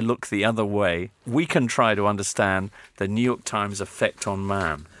 You may look the other way. We can try to understand the New York Times effect on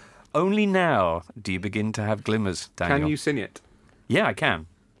man. Only now do you begin to have glimmers, Daniel. Can you sing it? Yeah, I can.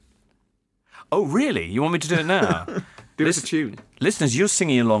 Oh, really? You want me to do it now? Do it a tune. Listeners, you're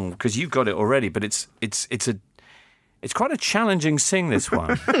singing along because you've got it already, but it's quite a challenging sing, this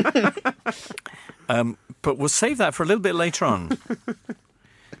one. But we'll save that for a little bit later on.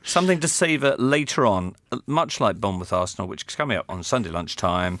 Something to savour later on, much like Bournemouth Arsenal, which is coming up on Sunday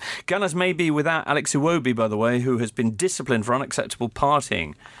lunchtime. Gunners may be without Alex Iwobi, by the way, who has been disciplined for unacceptable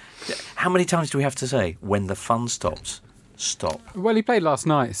partying. How many times do we have to say, when the fun stops, stop? Well, he played last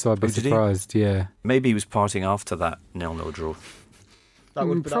night, so I'd be surprised, yeah. Maybe he was partying after that 0-0 draw. That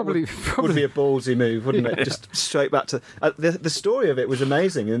would probably be a ballsy move, wouldn't it? Just straight back to the story of it was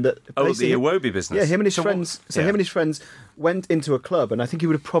amazing, in that the Iwobi business. Yeah, him and his friends. Him and his friends went into a club, and I think he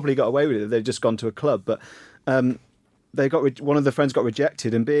would have probably got away with it if they'd just gone to a club. But they got one of the friends got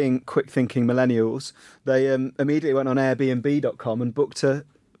rejected, and being quick-thinking millennials, they immediately went on Airbnb.com and booked a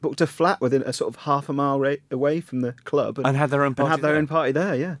flat within a sort of half a mile away from the club, and had their own party. And had their own party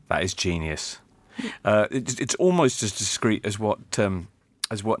there. Yeah, that is genius. It's almost as discreet as what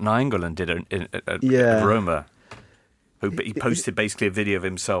Nainggolan did at Roma. He posted basically a video of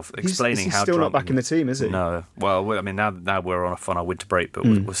himself explaining he's how still drunk. not back in the team, is he? No. Well, I mean, now we're on our winter break, but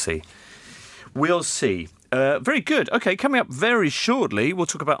we'll see. We'll see. Very good. Okay, coming up very shortly, we'll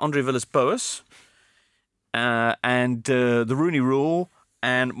talk about Andre Villas-Boas and the Rooney Rule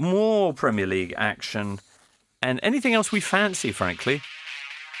and more Premier League action and anything else we fancy, frankly.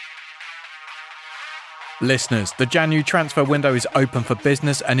 Listeners, the January transfer window is open for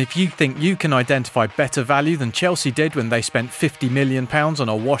business, and if you think you can identify better value than Chelsea did when they spent £50 million on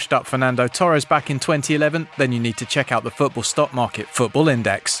a washed-up Fernando Torres back in 2011, then you need to check out the football stock market Football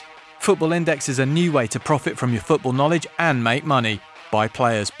Index. Football Index is a new way to profit from your football knowledge and make money. Buy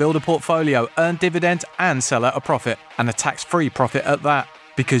players, build a portfolio, earn dividends and sell at a profit, and a tax-free profit at that.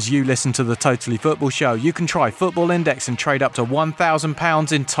 Because you listen to the Totally Football Show, you can try Football Index and trade up to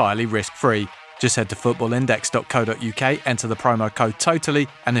 £1,000 entirely risk-free. Just head to footballindex.co.uk, enter the promo code TOTALLY,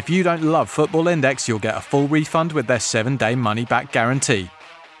 and if you don't love Football Index, you'll get a full refund with their 7-day money-back guarantee.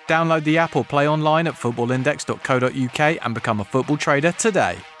 Download the app or play online at footballindex.co.uk and become a football trader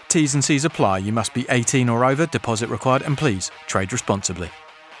today. T's and C's apply. You must be 18 or over, deposit required, and please, trade responsibly.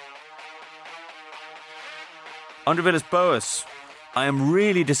 Andre Villas-Boas, I am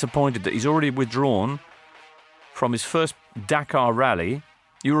really disappointed that he's already withdrawn from his first Dakar rally.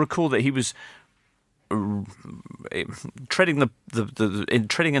 You recall that he was treading in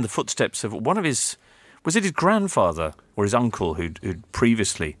the footsteps of one of his, was it his grandfather or his uncle who'd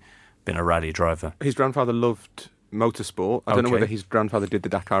previously been a rally driver? His grandfather loved motorsport. I don't know whether his grandfather did the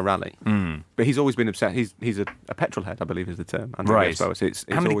Dakar rally, but he's always been obsessed. He's a petrol head, I believe is the term. Right. It's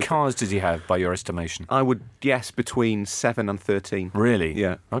How many cars does he have, by your estimation? I would guess between 7 and 13. Really?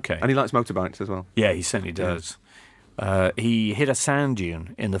 Yeah. Okay. And he likes motorbikes as well. Yeah, he certainly does. He hit a sand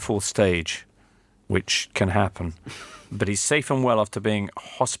dune in the fourth stage, which can happen. But he's safe and well after being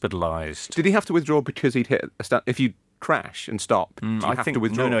hospitalised. Did he have to withdraw because he'd hit a if you crash and stop, do you have to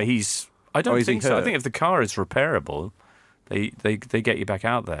withdraw? No, I don't think so. I think if the car is repairable, they get you back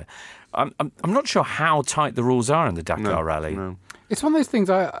out there. I'm not sure how tight the rules are in the Dakar rally. No. It's one of those things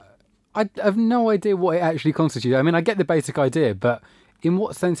I have no idea what it actually constitutes. I mean, I get the basic idea, but in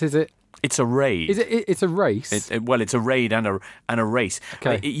what sense is it? It's a raid. It's a race? It's a raid and a race.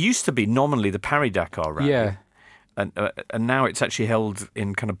 Okay. It used to be nominally the Paris-Dakar rally. Yeah. And now it's actually held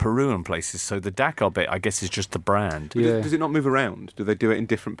in kind of Peru and places. So the Dakar bit, I guess, is just the brand. Yeah. Does it not move around? Do they do it in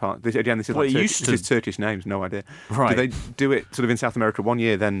different parts? This is Turkish names, no idea. Right. Do they do it sort of in South America one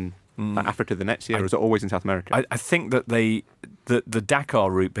year, then Africa the next year, or is it always in South America? I think that the Dakar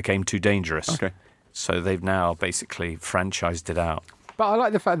route became too dangerous. Okay. So they've now basically franchised it out. But I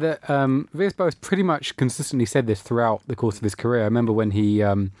like the fact that Villas-Boas pretty much consistently said this throughout the course of his career. I remember when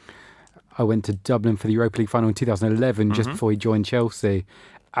I went to Dublin for the Europa League final in 2011, just before he joined Chelsea.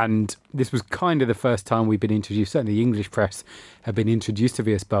 And this was kind of the first time we'd been introduced, certainly the English press had been introduced to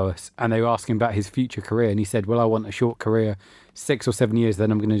Villas-Boas, and they were asking about his future career. And he said, well, I want a short career, 6 or 7 years, then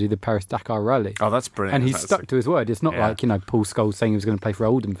I'm going to do the Paris-Dakar Rally. Oh, that's brilliant. And he stuck to his word. It's not like, Paul Scholes saying he was going to play for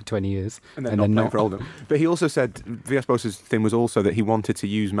Oldham for 20 years. And then not play for Oldham. But he also said, Villas-Boas' thing was also that he wanted to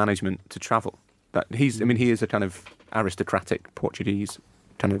use management to travel. That he is a kind of aristocratic Portuguese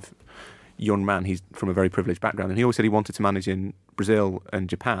kind of young man. He's from a very privileged background, and he always said he wanted to manage in Brazil and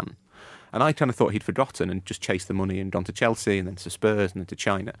Japan. And I kind of thought he'd forgotten and just chased the money and gone to Chelsea and then to Spurs and then to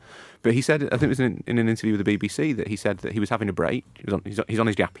China. But he said, I think it was in an interview with the BBC, that he said that he was having a break. He's on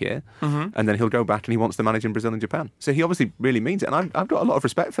his gap year, and then he'll go back and he wants to manage in Brazil and Japan. So he obviously really means it, and I've got a lot of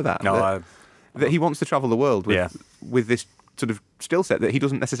respect for that. That he wants to travel the world with this sort of skill set, that he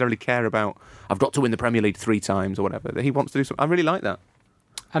doesn't necessarily care about, I've got to win the Premier League 3 times or whatever. That he wants to do something. I really like that.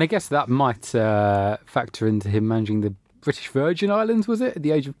 And I guess that might factor into him managing the British Virgin Islands, was it, at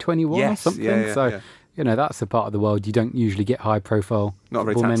the age of 21 or something? So, that's the part of the world you don't usually get high-profile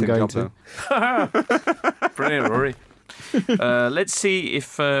football men going to. Brilliant, Rory. Let's see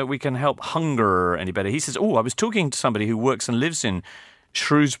if we can help hunger any better. He says, I was talking to somebody who works and lives in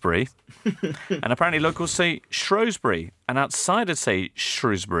Shrewsbury, and apparently locals say Shrewsbury, and outsiders say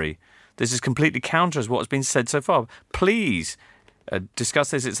Shrewsbury. This is completely counter as what has been said so far. Please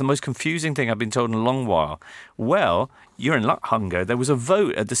discuss this. It's the most confusing thing I've been told in a long while. Well, you're in luck, Hunger. There was a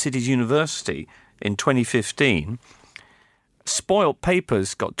vote at the city's university in 2015. Spoilt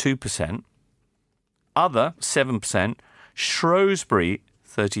Papers got 2%, Other 7%, Shrewsbury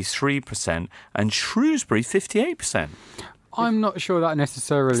 33%, and Shrewsbury 58%. I'm not sure that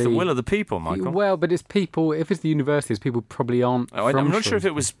necessarily... It's the will of the people, Michael. Well, but it's people... If it's the universities, people probably aren't I'm not sure if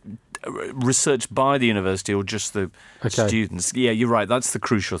it was researched by the university or just the students. Yeah, you're right. That's the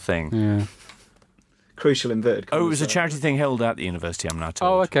crucial thing. Yeah. Crucial inverted commas. It was a charity thing held at the university, I'm now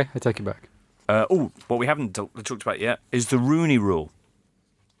told. Oh, okay. I take it back. What we haven't talked about yet is the Rooney Rule.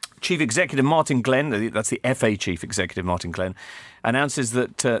 Chief Executive Martin Glenn, that's the FA Chief Executive Martin Glenn, announces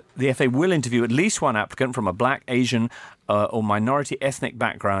that the FA will interview at least one applicant from a black, Asian or minority ethnic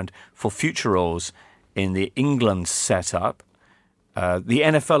background for future roles in the England setup. The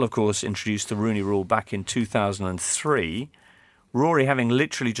NFL, of course, introduced the Rooney Rule back in 2003. Rory, having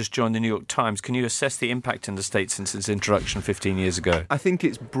literally just joined the New York Times, can you assess the impact in the States since its introduction 15 years ago? I think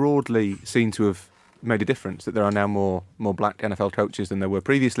it's broadly seen to have made a difference, that there are now more black NFL coaches than there were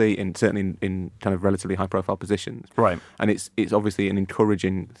previously, certainly in kind of relatively high-profile positions. Right. And it's obviously an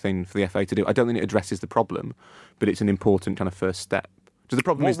encouraging thing for the FA to do. I don't think it addresses the problem, but it's an important kind of first step. So the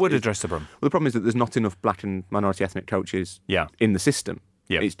problem would address the problem? Well, the problem is that there's not enough black and minority ethnic coaches in the system.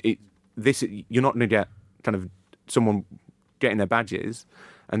 Yeah. You're not going to get kind of someone getting their badges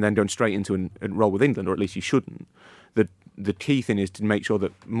and then going straight into and roll with England, or at least you shouldn't. The key thing is to make sure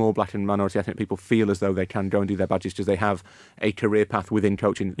that more black and minority ethnic people feel as though they can go and do their badges because they have a career path within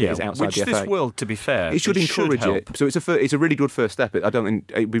coaching that is outside which the FA. This will, to be fair, it should encourage help. it. So it's a really good first step. I don't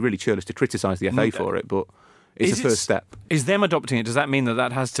think it'd be really churlish to criticise the FA for it, but it's a first step. Is them adopting it? Does that mean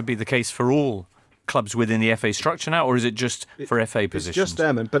that has to be the case for all clubs within the FA structure now, or is it just for FA positions? It's just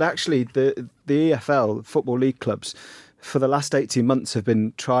them, but actually the EFL, Football League clubs, for the last 18 months have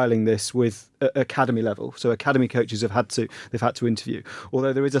been trialling this with academy level. So academy coaches have had to interview.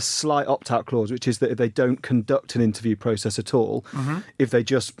 Although there is a slight opt-out clause, which is that if they don't conduct an interview process at all, if they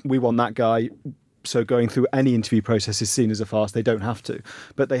we want that guy, so going through any interview process is seen as a farce, they don't have to.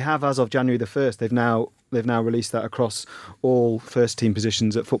 But they have, as of January the 1st, they've now released that across all first team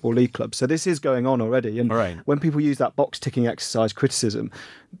positions at Football League clubs. So this is going on already. And when people use that box ticking exercise criticism,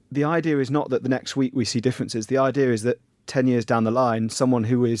 the idea is not that the next week we see differences. The idea is that 10 years down the line, someone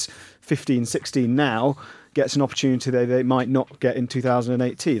who is 15, 16 now gets an opportunity they might not get in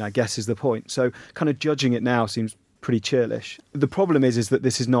 2018, I guess is the point. So kind of judging it now seems pretty churlish. The problem is that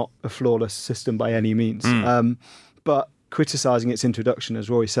this is not a flawless system by any means. But criticising its introduction, as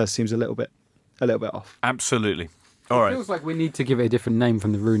Rory says, seems a little bit off. Absolutely. All right. It feels like we need to give it a different name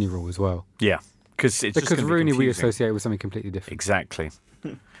from the Rooney Rule as well. Yeah. Because Rooney we associate with something completely different. Exactly.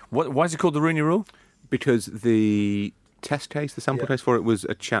 Why is it called the Rooney Rule? Because the test case, the sample case for it, was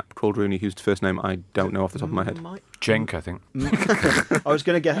a chap called Rooney whose first name I don't know off the top of my head. Jenk, I think. I was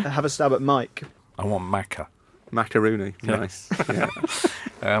going to have a stab at Mike. I want Macca. Macaroni. Nice.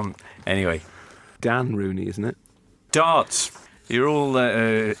 Yeah. Anyway. Dan Rooney, isn't it? Darts. You're all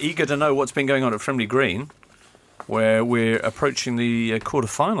eager to know what's been going on at Frimley Green. where we're approaching the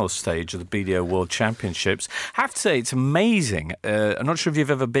quarter-final stage of the BDO World Championships. I have to say, it's amazing. I'm not sure if you've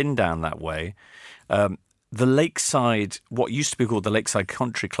ever been down that way. The Lakeside, what used to be called the Lakeside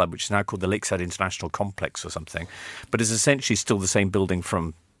Country Club, which is now called the Lakeside International Complex or something, but is essentially still the same building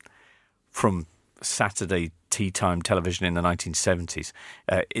from Saturday tea time television in the 1970s.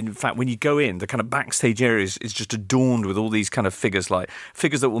 In fact, when you go in, the kind of backstage area is just adorned with all these kind of figures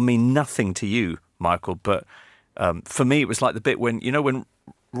that will mean nothing to you, Michael, but for me it was like the bit when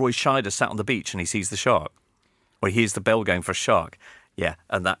Roy Scheider sat on the beach and he sees the shark, or he hears the bell going for a shark. Yeah,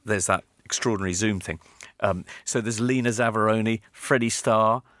 and there's that extraordinary zoom thing. So there's Lena Zavaroni, Freddie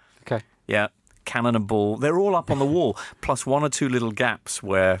Starr. Okay. Yeah, Cannon and Ball. They're all up on the wall, plus one or two little gaps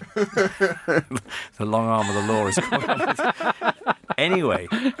where the long arm of the law is called.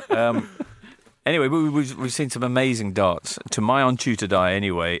 Anyway, we've seen some amazing darts, to my untutored eye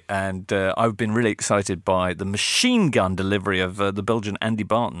anyway, and I've been really excited by the machine gun delivery of the Belgian Andy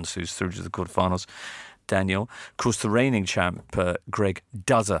Bartens, who's through to the quarterfinals. Daniel, of course, the reigning champ, Greg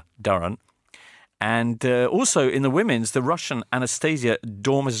Duzzer Durrant. And also in the women's, the Russian Anastasia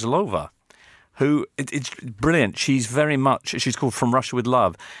Dormizlova, who, it's brilliant. She's called From Russia with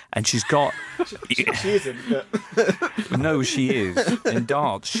Love. And she's got... she isn't. But... No, she is. In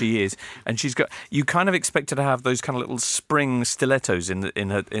darts, she is. And she's got... You kind of expect her to have those kind of little spring stilettos in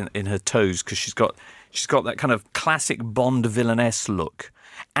her toes, because she's got that kind of classic Bond villainess look.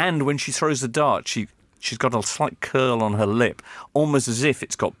 And when she throws the dart, she's got a slight curl on her lip, almost as if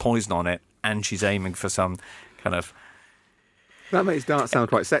it's got poison on it, and she's aiming for some kind of... That makes darts sound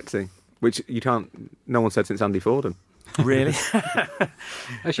quite sexy, which no one said since Andy Forden. Really?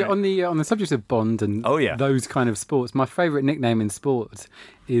 Actually, on the subject of Bond and those kind of sports, my favourite nickname in sport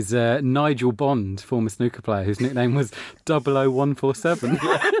is Nigel Bond, former snooker player, whose nickname was 00147.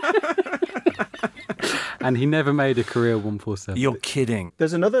 And he never made a career 147. You're kidding.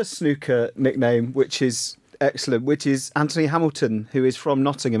 There's another snooker nickname which is excellent, which is Anthony Hamilton, who is from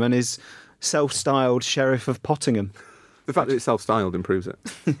Nottingham and is self-styled Sheriff of Pottingham. The fact that it's self-styled improves it.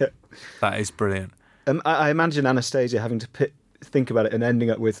 Yeah. That is brilliant. I imagine Anastasia having to think about it and ending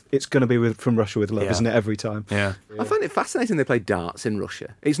up with, it's going to be From Russia with Love, isn't it, every time? Yeah. I find it fascinating they play darts in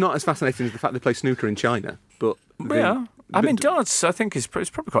Russia. It's not as fascinating as the fact they play snooker in China, but... darts, I think, it's probably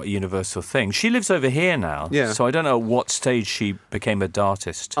quite a universal thing. She lives over here now, so I don't know at what stage she became a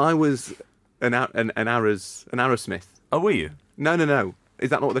dartist. I was an Arrowsmith. Oh, were you? No. Is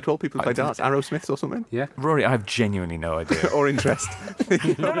that not what they're called? People who play darts? Arrowsmiths or something? Yeah. Rory, I have genuinely no idea. Or interest.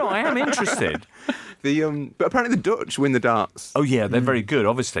 No, I am interested. But apparently the Dutch win the darts. Oh, yeah, they're very good,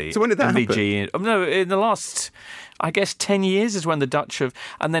 obviously. So when did that MVG, happen? No, in the last, I guess, 10 years is when the Dutch have...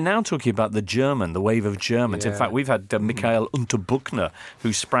 And they're now talking about the wave of Germans. In fact, we've had Michael Unterbuchner,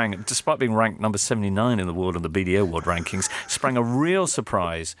 who sprang, despite being ranked number 79 in the world on the BDO World Rankings, sprang a real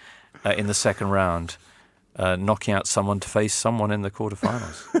surprise in the second round. Knocking out someone to face someone in the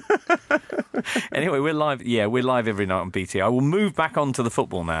quarterfinals. Anyway, we're live. Yeah, we're live every night on BT. I will move back onto the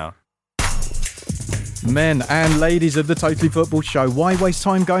football now. Men and ladies of the Totally Football Show, why waste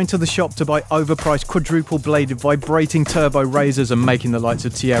time going to the shop to buy overpriced quadruple-bladed vibrating turbo razors and making the likes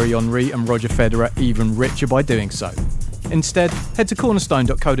of Thierry Henry and Roger Federer even richer by doing so? Instead, head to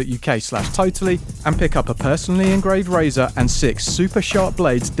cornerstone.co.uk/totally and pick up a personally engraved razor and 6 super sharp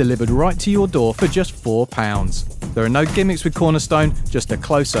blades delivered right to your door for just £4. There are no gimmicks with Cornerstone, just a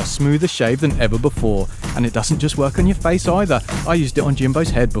closer, smoother shave than ever before. And it doesn't just work on your face either. I used it on Jimbo's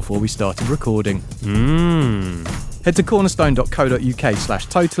head before we started recording. Head to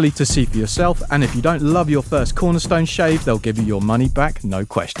cornerstone.co.uk/totally to see for yourself, and if you don't love your first Cornerstone shave, they'll give you your money back, no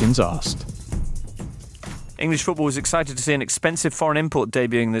questions asked. English football was excited to see an expensive foreign import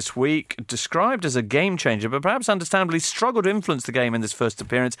debuting this week, described as a game changer, but perhaps understandably struggled to influence the game in this first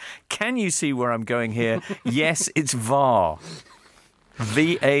appearance. Can you see where I'm going here? Yes, it's VAR.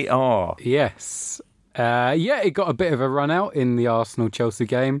 VAR. Yes. It got a bit of a run out in the Arsenal-Chelsea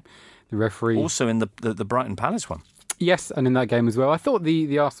game. The referee... Also in the Brighton Palace one. Yes, and in that game as well. I thought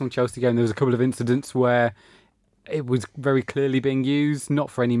the Arsenal-Chelsea game, there was a couple of incidents where it was very clearly being used, not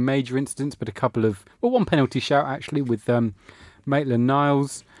for any major incidents, but a couple of... Well, one penalty shout, actually, with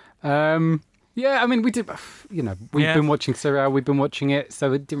Maitland-Niles. We did... we've been watching Serie A, we've been watching it,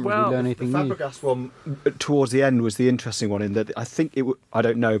 so it didn't really learn anything new. The Fabregas one, towards the end, was the interesting one in that I think I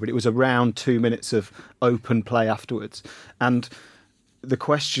don't know, but it was around 2 minutes of open play afterwards. And the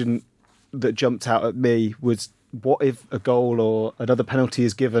question that jumped out at me was, what if a goal or another penalty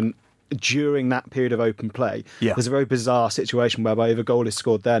is given during that period of open play, Yeah. there's a very bizarre situation whereby if a goal is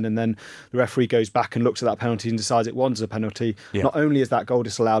scored then and then the referee goes back and looks at that penalty and decides it wants a penalty, Yeah. not only is that goal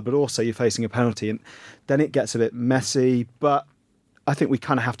disallowed, but also you're facing a penalty, and then it gets a bit messy. But I think we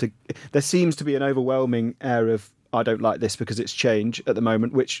kind of have to. There seems to be an overwhelming air of I don't like this because it's change at the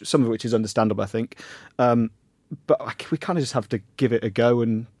moment, which some of which is understandable, I think. But we kind of just have to give it a go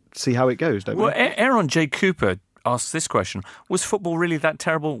and see how it goes, don't Well, we? Aaron J. Cooper asked this question: was football really that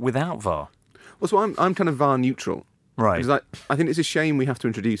terrible without VAR? Well, so I'm kind of VAR neutral. Right. Because I think it's a shame we have to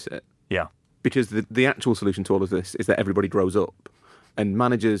introduce it. Yeah. Because the actual solution to all of this is that everybody grows up and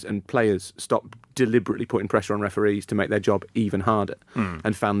managers and players stop deliberately putting pressure on referees to make their job even harder.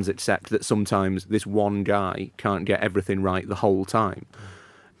 And fans accept that sometimes this one guy can't get everything right the whole time.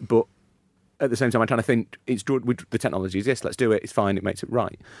 But at the same time, I kind of think the technology exists, let's do it, it's fine, it makes it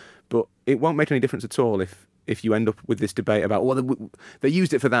right. But it won't make any difference at all if you end up with this debate about, well, they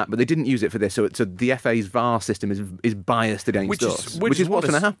used it for that, but they didn't use it for this, so the FA's VAR system is biased against us, which is what's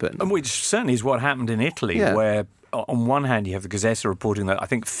going to happen. And which certainly is what happened in Italy, Yeah. where on one hand you have the Gazzetta reporting that I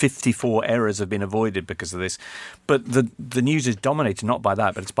think 54 errors have been avoided because of this, but the news is dominated not by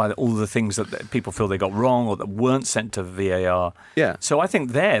that, but it's by all the things that people feel they got wrong or that weren't sent to VAR. Yeah. So I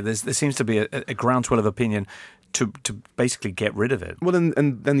think there seems to be a groundswell of opinion to basically get rid of it. Well,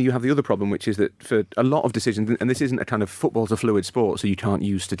 and then you have the other problem, which is that for a lot of decisions, and this isn't a kind of football's a fluid sport, so you can't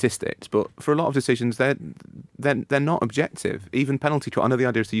use statistics, but for a lot of decisions, they're not objective. Even penalty. I know the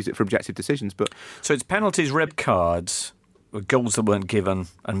idea is to use it for objective decisions, but So it's penalties, red cards, goals that weren't given,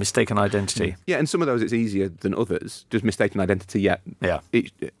 and mistaken identity. yeah, and some of those it's easier than others. Just mistaken identity. Yet, Yeah.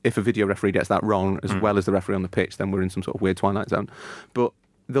 If a video referee gets that wrong as well as the referee on the pitch, then we're in some sort of weird twilight zone. But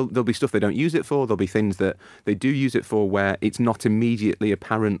there'll be stuff they don't use it for. There'll be things that they do use it for where it's not immediately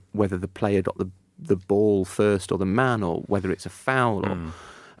apparent whether the player got the ball first or the man, or whether it's a foul.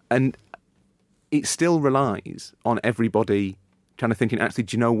 And it still relies on everybody kind of thinking, actually,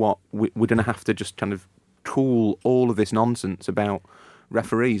 do you know what? We're going to have to just kind of cool all of this nonsense about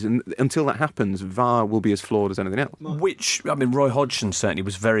referees. And until that happens, VAR will be as flawed as anything else. Which, I mean, Roy Hodgson certainly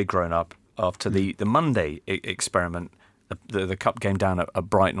was very grown up after the Monday experiment, the cup game down at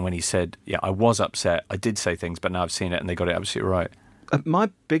Brighton, when he said, yeah, I was upset, I did say things, but now I've seen it and they got it absolutely right. My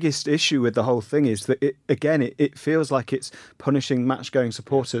biggest issue with the whole thing is that, it feels like it's punishing match-going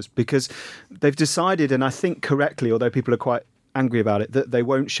supporters because they've decided, and I think correctly, although people are quite angry about it, that they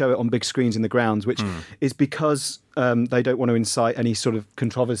won't show it on big screens in the grounds, which is because they don't want to incite any sort of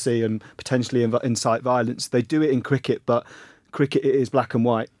controversy and potentially incite violence. They do it in cricket, but cricket, it is black and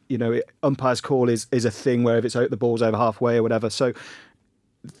white. You know, umpire's call is a thing where if it's the ball's over halfway or whatever. So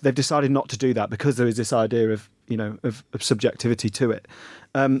they've decided not to do that because there is this idea of subjectivity to it.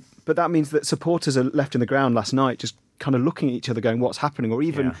 But that means that supporters are left in the ground last night just kind of looking at each other going, what's happening? Or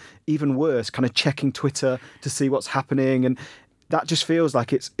even worse, kind of checking Twitter to see what's happening. And that just feels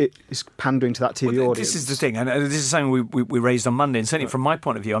like it's pandering to that TV audience. This is the thing, and this is something we raised on Monday, and certainly from my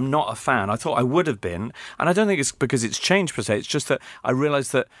point of view, I'm not a fan. I thought I would have been, and I don't think it's because it's changed per se, it's just that I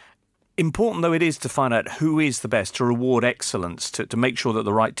realised that important though it is to find out who is the best, to reward excellence, to make sure that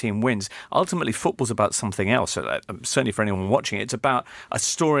the right team wins, ultimately football's about something else. Certainly for anyone watching it, it's about a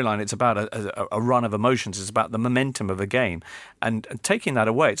storyline, it's about a run of emotions, it's about the momentum of a game. And taking that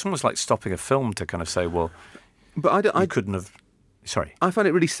away, it's almost like stopping a film to kind of say, well, but I couldn't have... Sorry. I find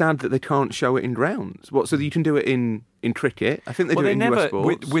it really sad that they can't show it in grounds. So you can do it in cricket? I think they do it in US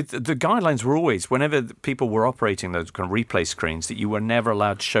sports. With the guidelines were always, whenever people were operating those kind of replay screens, that you were never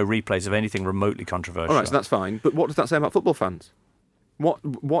allowed to show replays of anything remotely controversial. All right, so that's fine. But what does that say about football fans?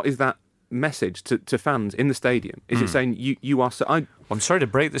 What is that message to fans in the stadium? Is it saying you are... I'm sorry to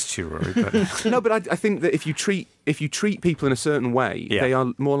break this to you, Rory, but... No, but I think that if you treat people in a certain way, they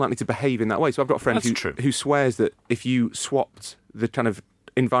are more likely to behave in that way. So I've got a friend who swears that if you swapped the kind of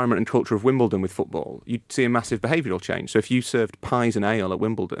environment and culture of Wimbledon with football, you'd see a massive behavioural change. So if you served pies and ale at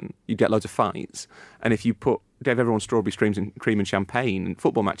Wimbledon, you'd get loads of fights. And if you gave everyone strawberry cream and champagne in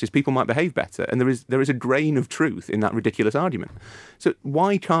football matches, people might behave better. And there is a grain of truth in that ridiculous argument. So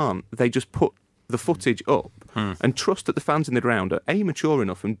why can't they just put the footage up and trust that the fans in the ground are A, mature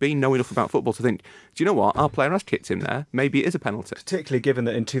enough, and B, know enough about football to think, do you know what, our player has kicked him there, maybe it is a penalty. Particularly given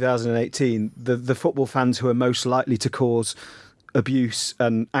that in 2018, the football fans who are most likely to cause abuse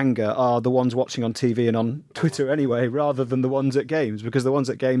and anger are the ones watching on TV and on Twitter anyway, rather than the ones at games, because the ones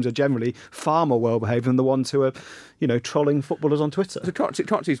at games are generally far more well behaved than the ones who are, trolling footballers on Twitter. So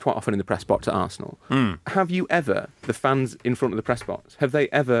Trotty is quite often in the press box at Arsenal. Have you ever, the fans in front of the press box, have they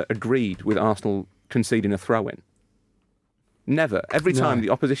ever agreed with Arsenal conceding a throw-in? Never. Every time the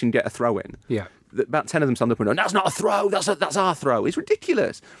opposition get a throw-in, about 10 of them stand up and go, that's not a throw, that's our throw. It's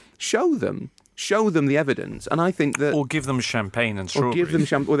ridiculous. Show them the evidence, and I think that... Or give them champagne and strawberries. Or give them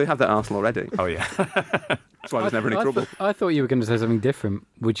champagne. Well, they have that at Arsenal already. Oh, yeah. That's why there's never any trouble. I thought you were going to say something different,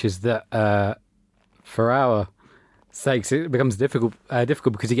 which is that for our sakes, it becomes difficult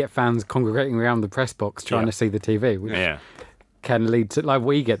because you get fans congregating around the press box trying to see the TV, which can lead to, like,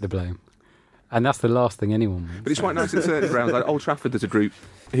 we get the blame. And that's the last thing anyone wants. But it's quite nice at certain grounds. Like Old Trafford, there's a group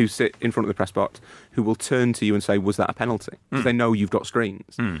who sit in front of the press box who will turn to you and say, was that a penalty? Because they know you've got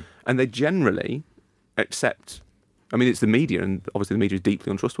screens. And they generally accept... I mean, it's the media, and obviously the media is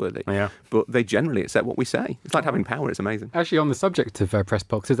deeply untrustworthy. Yeah. But they generally accept what we say. It's like having power. It's amazing. Actually, on the subject of press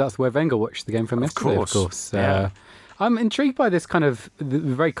boxes, that's where Wenger watched the game from yesterday, of course. Yeah. I'm intrigued by this kind of the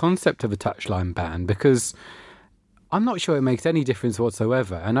very concept of a touchline ban, because I'm not sure it makes any difference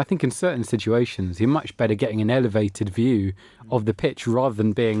whatsoever. And I think in certain situations, you're much better getting an elevated view of the pitch rather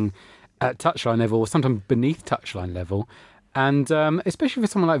than being at touchline level or sometimes beneath touchline level. And especially for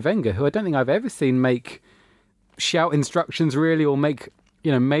someone like Wenger, who I don't think I've ever seen shout instructions really or make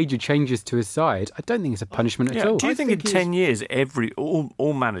major changes to his side. I don't think it's a punishment at all. Do you think in 10 years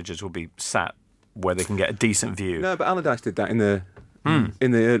all managers will be sat where they can get a decent view? No, but Allardyce did that in the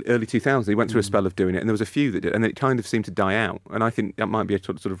early 2000s. He went through a spell of doing it, and there was a few that did, and it kind of seemed to die out. And I think that might be a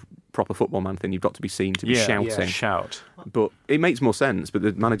sort of proper football man thing. You've got to be seen to be shouting. Yeah, shout. But it makes more sense, but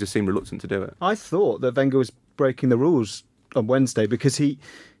the managers seem reluctant to do it. I thought that Wenger was breaking the rules on Wednesday because he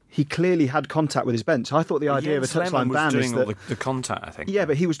clearly had contact with his bench. I thought the idea of a touchline ban is that... the contact, I think. Yeah,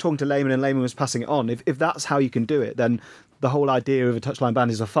 but he was talking to Lehmann and Lehmann was passing it on. If that's how you can do it, then the whole idea of a touchline ban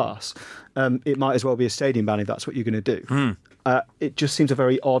is a farce. It might as well be a stadium ban if that's what you're going to do. It just seems a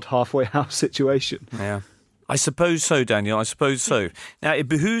very odd halfway house situation. Yeah. I suppose so, Daniel. I suppose so. Now, it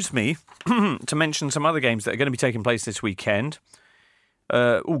behooves me to mention some other games that are going to be taking place this weekend.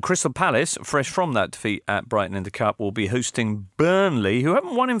 Crystal Palace, fresh from that defeat at Brighton in the Cup, will be hosting Burnley, who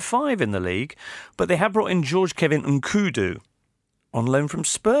haven't won in 5 in the league, but they have brought in George Kevin Nkudu on loan from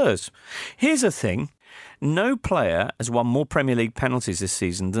Spurs. Here's the thing. No player has won more Premier League penalties this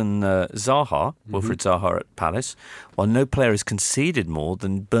season than Zaha, Wilfried Zaha at Palace, while no player has conceded more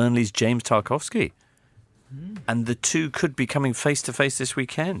than Burnley's James Tarkowski. And the two could be coming face-to-face this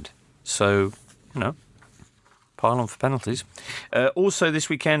weekend. So, pile on for penalties. Also this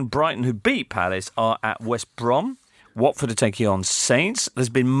weekend, Brighton, who beat Palace, are at West Brom. Watford are taking on Saints. There's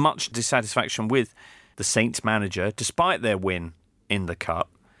been much dissatisfaction with the Saints manager, despite their win in the Cup.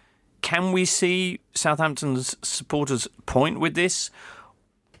 Can we see Southampton's supporters point with this?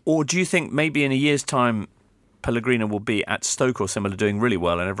 Or do you think maybe in a year's time, Pellegrino will be at Stoke or similar doing really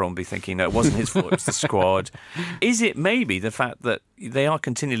well and everyone will be thinking, no, it wasn't his fault, it was the squad? Is it maybe the fact that they are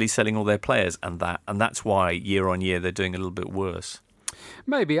continually selling all their players and that's why year on year they're doing a little bit worse?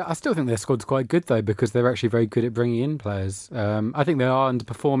 Maybe. I still think their squad's quite good, though, because they're actually very good at bringing in players. I think they are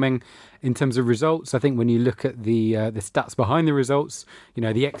underperforming in terms of results. I think when you look at the stats behind the results, the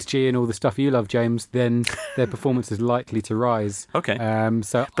XG and all the stuff you love, James, then their performance is likely to rise. Okay.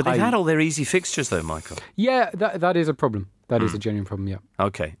 But they've had all their easy fixtures, though, Michael. Yeah, that is a problem. That is a genuine problem, yeah.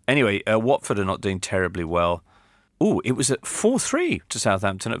 Okay. Anyway, Watford are not doing terribly well. It was at 4-3 to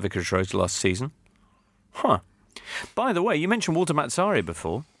Southampton at Vicarage Road last season. Huh. By the way, you mentioned Walter Mazzarri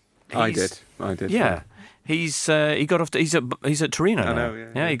before. I did. Yeah. He got off. He's at Torino now. I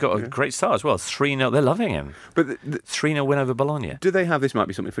know, yeah. He got a great start as well. 3-0. They're loving him. But 3-0 win over Bologna. Do they have, this might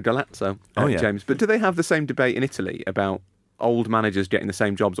be something for Galazzo, James, but do they have the same debate in Italy about old managers getting the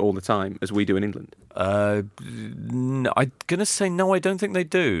same jobs all the time as we do in England? No, I'm going to say no, I don't think they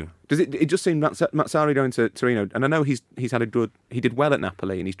do. Does it just seem Mazzarri going to Torino, and I know he did well at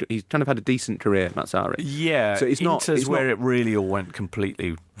Napoli, and he's kind of had a decent career, Mazzarri. Yeah, so Inter's where it really all went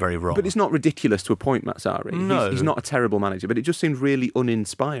completely very wrong. But it's not ridiculous to appoint Mazzarri. No. He's not a terrible manager, but it just seems really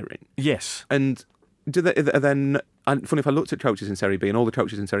uninspiring. Yes. And do they then? Funny, if I looked at coaches in Serie B, and all the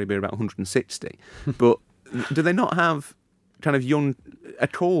coaches in Serie B are about 160, but do they not have kind of a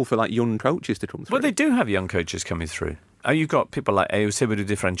call for like young coaches to come through? Well, they do have young coaches coming through. You've got people like Eusebio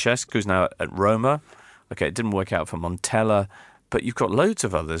Di Francesco, who's now at Roma. Okay, it didn't work out for Montella, but you've got loads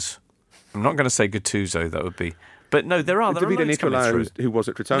of others. I'm not going to say Gattuso, that would be. But no, there are Davide loads coming through. Who was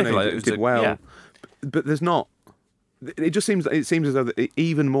at Crotone, did well. Yeah. But there's not... It seems as though that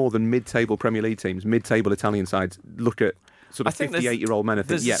even more than mid-table Premier League teams, mid-table Italian sides look at sort of 58-year-old men and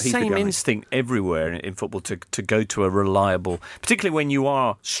think, yeah, he's the guy. There's the same instinct everywhere in football to go to a reliable, particularly when you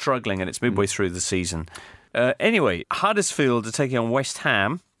are struggling and it's midway through the season. Anyway, Huddersfield are taking on West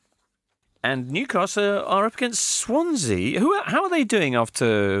Ham, and Newcastle are up against Swansea. How are they doing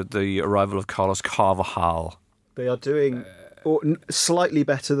after the arrival of Carlos Carvajal? They are doing or slightly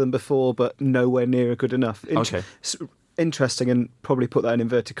better than before, but nowhere near good enough. Okay. Interesting, and probably put that in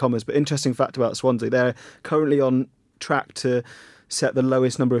inverted commas, but interesting fact about Swansea, they're currently on track to set the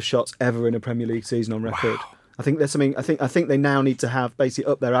lowest number of shots ever in a Premier League season on record. Wow. I think there's something. I think they now need to have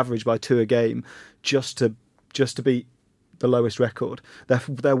basically up their average by 2 a game just to beat the lowest record.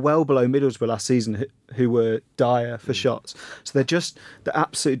 They're well below Middlesbrough last season, who were dire for shots. So they're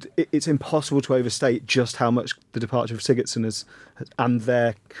absolute. It's impossible to overstate just how much the departure of Sigurdsson has and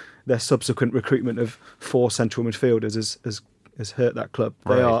their subsequent recruitment of 4 central midfielders has hurt that club.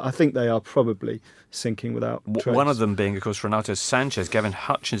 Right. I think they are probably sinking without trace. One of them being, of course, Renato Sanchez. Gavin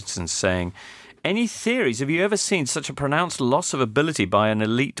Hutchinson saying, any theories? Have you ever seen such a pronounced loss of ability by an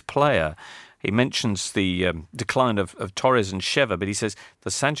elite player? He mentions the decline of Torres and Sheva, but he says the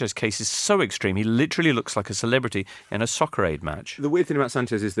Sanchez case is so extreme, he literally looks like a celebrity in a Soccer Aid match. The weird thing about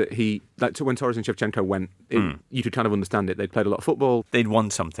Sanchez is that when Torres and Shevchenko went, you could kind of understand it. They'd played a lot of football. They'd won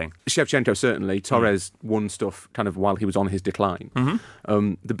something. Shevchenko certainly. Torres won stuff kind of while he was on his decline.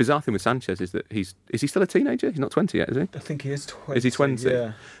 Mm-hmm. The bizarre thing with Sanchez is that is he still a teenager? He's not 20 yet, is he? I think he is 20. Is he 20?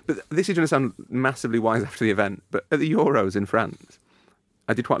 Yeah. But this is going to sound massively wise after the event, but at the Euros in France,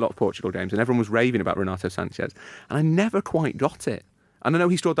 I did quite a lot of Portugal games, and everyone was raving about Renato Sanchez, and I never quite got it. And I know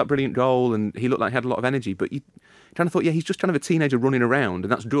he scored that brilliant goal, and he looked like he had a lot of energy, but you kind of thought, yeah, he's just kind of a teenager running around,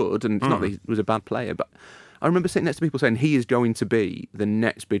 and that's good, and it's not that he was a bad player, but I remember sitting next to people saying he is going to be the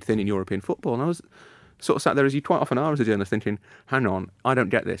next big thing in European football, and I was sort of sat there, as you quite often are as a journalist, thinking, hang on, I don't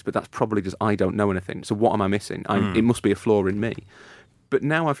get this, but that's probably just I don't know anything, so what am I missing? It must be a flaw in me. But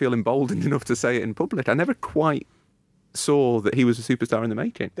now I feel emboldened enough to say it in public. I never quite saw that he was a superstar in the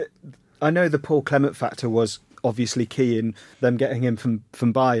making. I know the Paul Clement factor was obviously key in them getting him from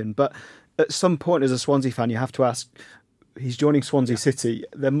Bayern, but at some point as a Swansea fan you have to ask, he's joining Swansea City,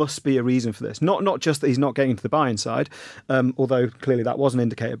 there must be a reason for this. Not just that he's not getting to the Bayern side, although clearly that was an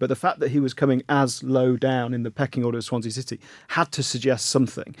indicator, but the fact that he was coming as low down in the pecking order of Swansea City had to suggest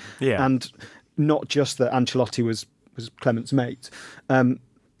something. Yeah. And not just that Ancelotti was Clement's mate.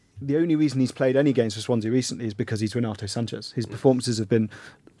 The only reason he's played any games for Swansea recently is because he's Renato Sanchez. His performances have been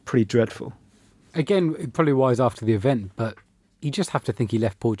pretty dreadful. Again, probably wise after the event, but you just have to think he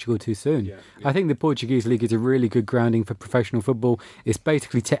left Portugal too soon. Yeah. I think the Portuguese league is a really good grounding for professional football. It's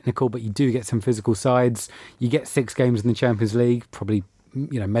basically technical, but you do get some physical sides. You get 6 games in the Champions League, probably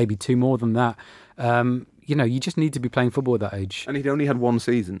maybe 2 more than that. You just need to be playing football at that age. And he'd only had 1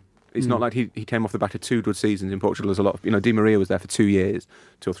 season. It's not like he came off the back of 2 good seasons in Portugal. There's a lot of, Di Maria was there for 2 years,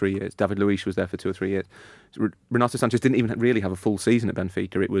 2 or 3 years. David Luiz was there for 2 or 3 years. Renato Sanchez didn't even really have a full season at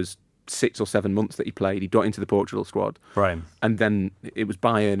Benfica. It was 6 or 7 months that he played. He got into the Portugal squad. Right. And then it was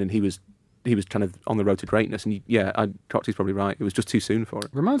Bayern, and he was kind of on the road to greatness. And Tocci's probably right. It was just too soon for it.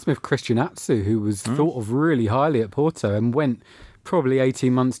 Reminds me of Christian Atsu, who was thought of really highly at Porto and went probably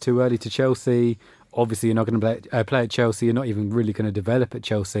 18 months too early to Chelsea. Obviously, you're not going to play at Chelsea. You're not even really going to develop at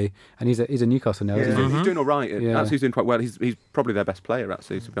Chelsea. And he's a Newcastle now, isn't he? He's doing all right. Atsu's doing quite well. He's probably their best player,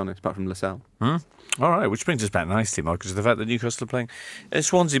 Atsu, to be honest, apart from Lascelles. All right, which brings us back nicely, Mark, because of the fact that Newcastle are playing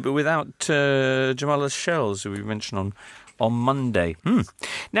Swansea, but without Jamal Lascelles, who we mentioned on Monday.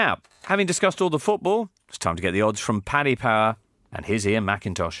 Now, having discussed all the football, it's time to get the odds from Paddy Power, and here's Ian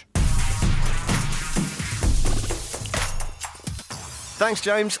McIntosh. Thanks,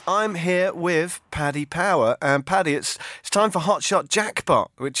 James. I'm here with Paddy Power. And Paddy, it's time for Hot Shot Jackpot,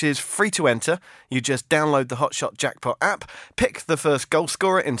 which is free to enter. You just download the Hot Shot Jackpot app, pick the first goal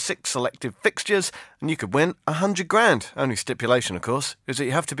scorer in 6 selected fixtures, and you could win 100 grand. Only stipulation, of course, is that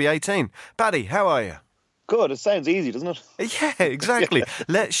you have to be 18. Paddy, how are you? Good. It sounds easy, doesn't it? Yeah, exactly.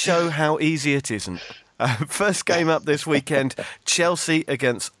 Let's show how easy it isn't. First game up this weekend, Chelsea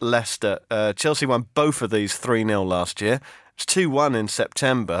against Leicester. Chelsea won both of these 3-0 last year. It's 2-1 in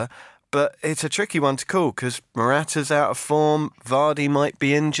September, but it's a tricky one to call because Morata's out of form, Vardy might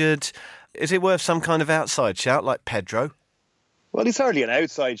be injured. Is it worth some kind of outside shout like Pedro? Well, he's hardly an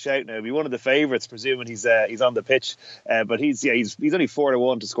outside shout now. He'll be one of the favourites, presuming he's on the pitch. But he's only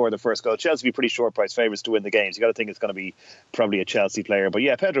 4-1 to score the first goal. Chelsea will be pretty short price favourites to win the games. You got to think it's going to be probably a Chelsea player. But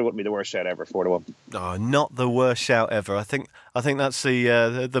yeah, Pedro wouldn't be the worst shout ever. 4-1. Oh, not the worst shout ever. I think that's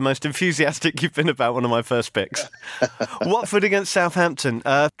the most enthusiastic you've been about one of my first picks. Watford against Southampton.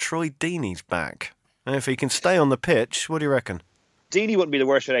 Troy Deeney's back. And if he can stay on the pitch, what do you reckon? Deeney wouldn't be the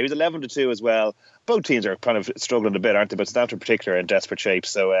worst shout. He was 11-2 as well. Both teams are kind of struggling a bit, aren't they? But Southampton in particular are in desperate shape.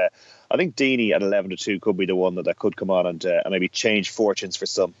 So I think Deeney at 11-2 could be the one that could come on and maybe change fortunes for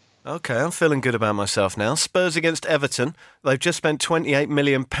some. OK, I'm feeling good about myself now. Spurs against Everton. They've just spent £28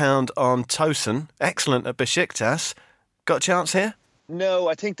 million on Tosin. Excellent at Besiktas. Got a chance here? No,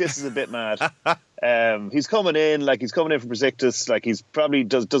 I think this is a bit mad. He's coming in for Besiktas. Like, he's probably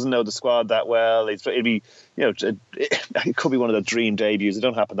doesn't know the squad that well. It could be one of the dream debuts. They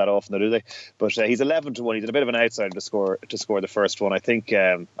don't happen that often, though, do they? But he's 11-1. He's a bit of an outsider to score the first one. I think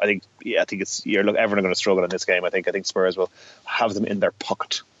everyone going to struggle in this game. I think Spurs will have them in their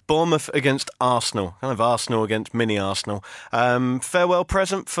pocket. Bournemouth against Arsenal, kind of Arsenal against mini Arsenal. Farewell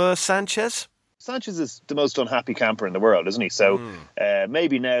present for Sanchez. Sanchez is the most unhappy camper in the world, isn't he? So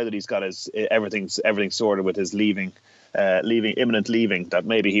maybe now that he's got his everything sorted with his imminent leaving, that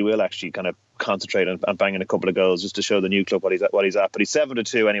maybe he will actually kind of concentrate on banging a couple of goals just to show the new club what he's at. But he's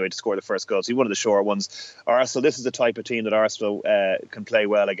 7-2 anyway to score the first goal. So he's one of the short ones. Arsenal, this is the type of team that Arsenal can play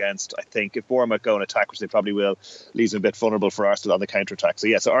well against. I think if Bournemouth go and attack, which they probably will, leaves them a bit vulnerable for Arsenal on the counter attack. So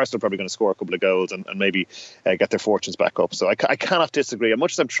so Arsenal are probably going to score a couple of goals and maybe get their fortunes back up. So I cannot disagree. As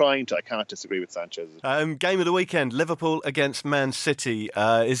much as I'm trying to, I cannot disagree with Sanchez. Game of the weekend: Liverpool against Man City.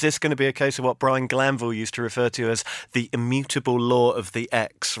 Is this going to be a case of what Brian Glanville used to refer to as the immutable law of the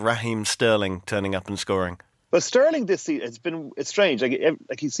X? Raheem Sterling turning up and scoring. Well, Sterling this season, it's strange. Like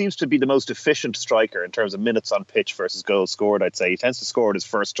he seems to be the most efficient striker in terms of minutes on pitch versus goals scored. I'd say he tends to score at his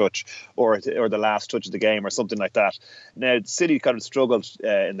first touch or the last touch of the game or something like that. Now, City kind of struggled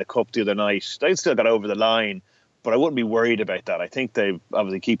in the cup the other night. They still got over the line, but I wouldn't be worried about that. I think they're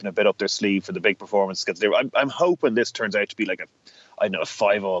obviously keeping a bit up their sleeve for the big performance. I'm hoping this turns out to be like a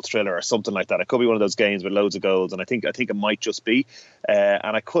 5-all thriller or something like that. It could be one of those games with loads of goals, and I think it might just be.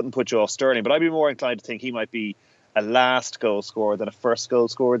 And I couldn't put you off Sterling, but I'd be more inclined to think he might be a last goal scorer than a first goal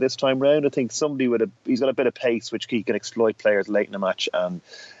scorer this time round. I think somebody he's got a bit of pace which he can exploit players late in a match, and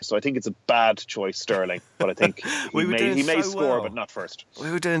so I think it's a bad choice, Sterling. But I think he may score, but not first. We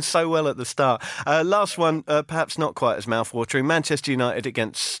were doing so well at the start. Last one, perhaps not quite as mouthwatering. Manchester United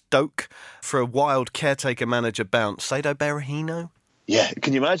against Stoke for a wild caretaker manager bounce. Saido Berahino. Yeah,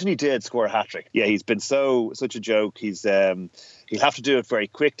 can you imagine he did score a hat-trick? Yeah, he's been such a joke. He'll have to do it very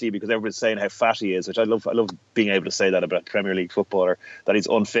quickly because everyone's saying how fat he is, which I love being able to say that about a Premier League footballer, that he's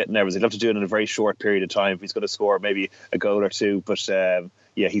unfit and everything. He'll have to do it in a very short period of time if he's going to score maybe a goal or two. But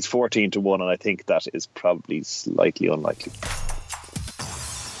he's 14-1, and I think that is probably slightly unlikely.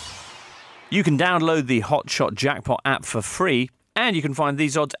 You can download the Hot Shot Jackpot app for free. And you can find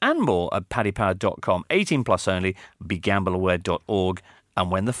these odds and more at paddypower.com. 18 plus only, begambleaware.org. And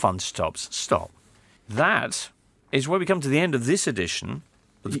when the fun stops, stop. That is where we come to the end of this edition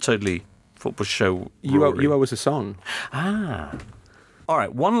of the Totally Football Show. You owe us a song. Ah. All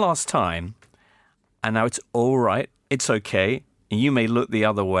right, one last time. And now it's all right. It's okay. You may look the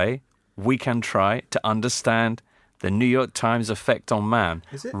other way. We can try to understand the New York Times effect on man.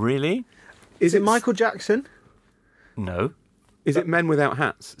 Is it? Really? Is it Michael Jackson? No. Is it Men Without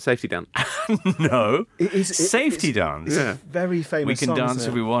Hats? Safety Dance? No. Safety Dance. Yeah. Very famous. We can song, dance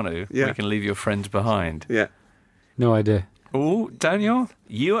isn't if it? we want to. Yeah. We can leave your friends behind. Yeah. No idea. Oh, Daniel,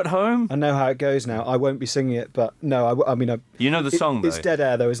 you at home? I know how it goes now. I won't be singing it, but no, You know the song, though? It's dead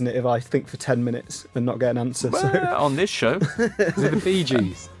air, though, isn't it? If I think for 10 minutes and not get an answer. Well, on this show. Is it the Bee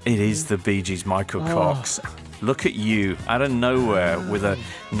Gees? It is the Bee Gees, Michael Cox. Look at you, out of nowhere, with a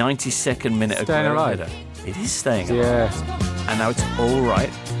 92nd minute of Staying alive. later. It is staying alive. Yeah. And now it's all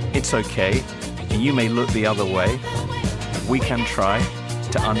right. It's okay. And you may look the other way. We can try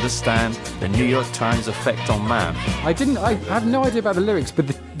to understand the New York Times effect on man. I have no idea about the lyrics, but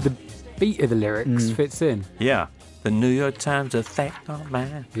the beat of the lyrics fits in. Yeah. The New York Times effect on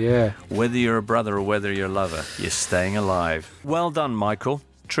man. Yeah. Whether you're a brother or whether you're a lover, you're staying alive. Well done, Michael.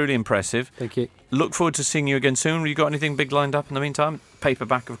 Truly impressive. Thank you. Look forward to seeing you again soon. You got anything big lined up in the meantime?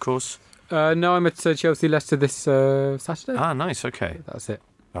 Paperback, of course. No, I'm at Chelsea Leicester this Saturday. Ah, nice. Okay. That's it.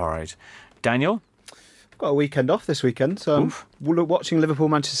 All right. Daniel? I've got a weekend off this weekend, so I'm watching Liverpool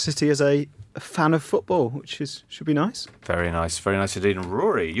Manchester City as a fan of football, which should be nice. Very nice indeed. And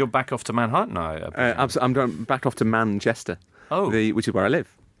Rory, you're back off to Manhattan now. I'm going back off to Manchester, which is where I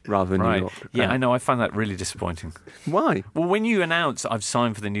live, rather than New York. Yeah, I know. I find that really disappointing. Why? Well, when you announce I've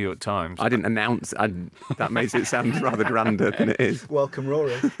signed for the New York Times... I didn't announce. That makes it sound rather grander than it is. Welcome,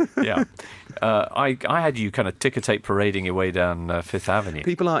 Rory. Yeah. I had you kind of ticker tape parading your way down Fifth Avenue.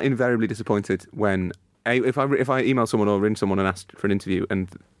 People are invariably disappointed when... If I email someone or ring someone and ask for an interview and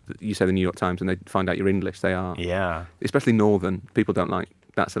you say the New York Times and they find out you're English, they are... Yeah. Especially Northern. People don't like...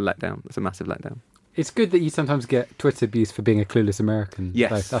 That's a letdown. That's a massive letdown. It's good that you sometimes get Twitter abuse for being a clueless American.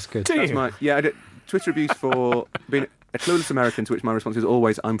 Yes. So that's good. I did Twitter abuse for being a clueless American, to which my response is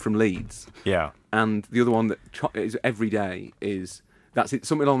always, I'm from Leeds. Yeah. And the other one that is every day is... That's it,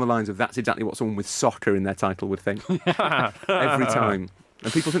 something along the lines of that's exactly what someone with soccer in their title would think. Every time.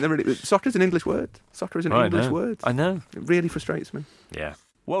 And people think they're really... Soccer is an English word. Soccer is an English word. I know. It really frustrates me. Yeah.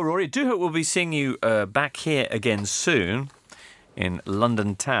 Well, Rory, do hope we'll be seeing you back here again soon in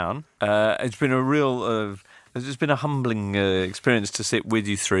London town. It's been a real... it's been a humbling experience to sit with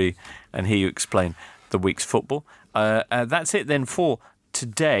you three and hear you explain the week's football. That's it then for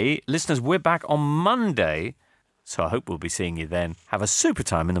today. Listeners, we're back on Monday, so I hope we'll be seeing you then. Have a super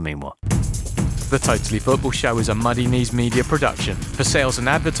time in the meanwhile. The Totally Football Show is a Muddy Knees Media production. For sales and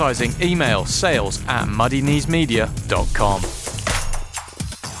advertising, email sales@muddykneesmedia.com.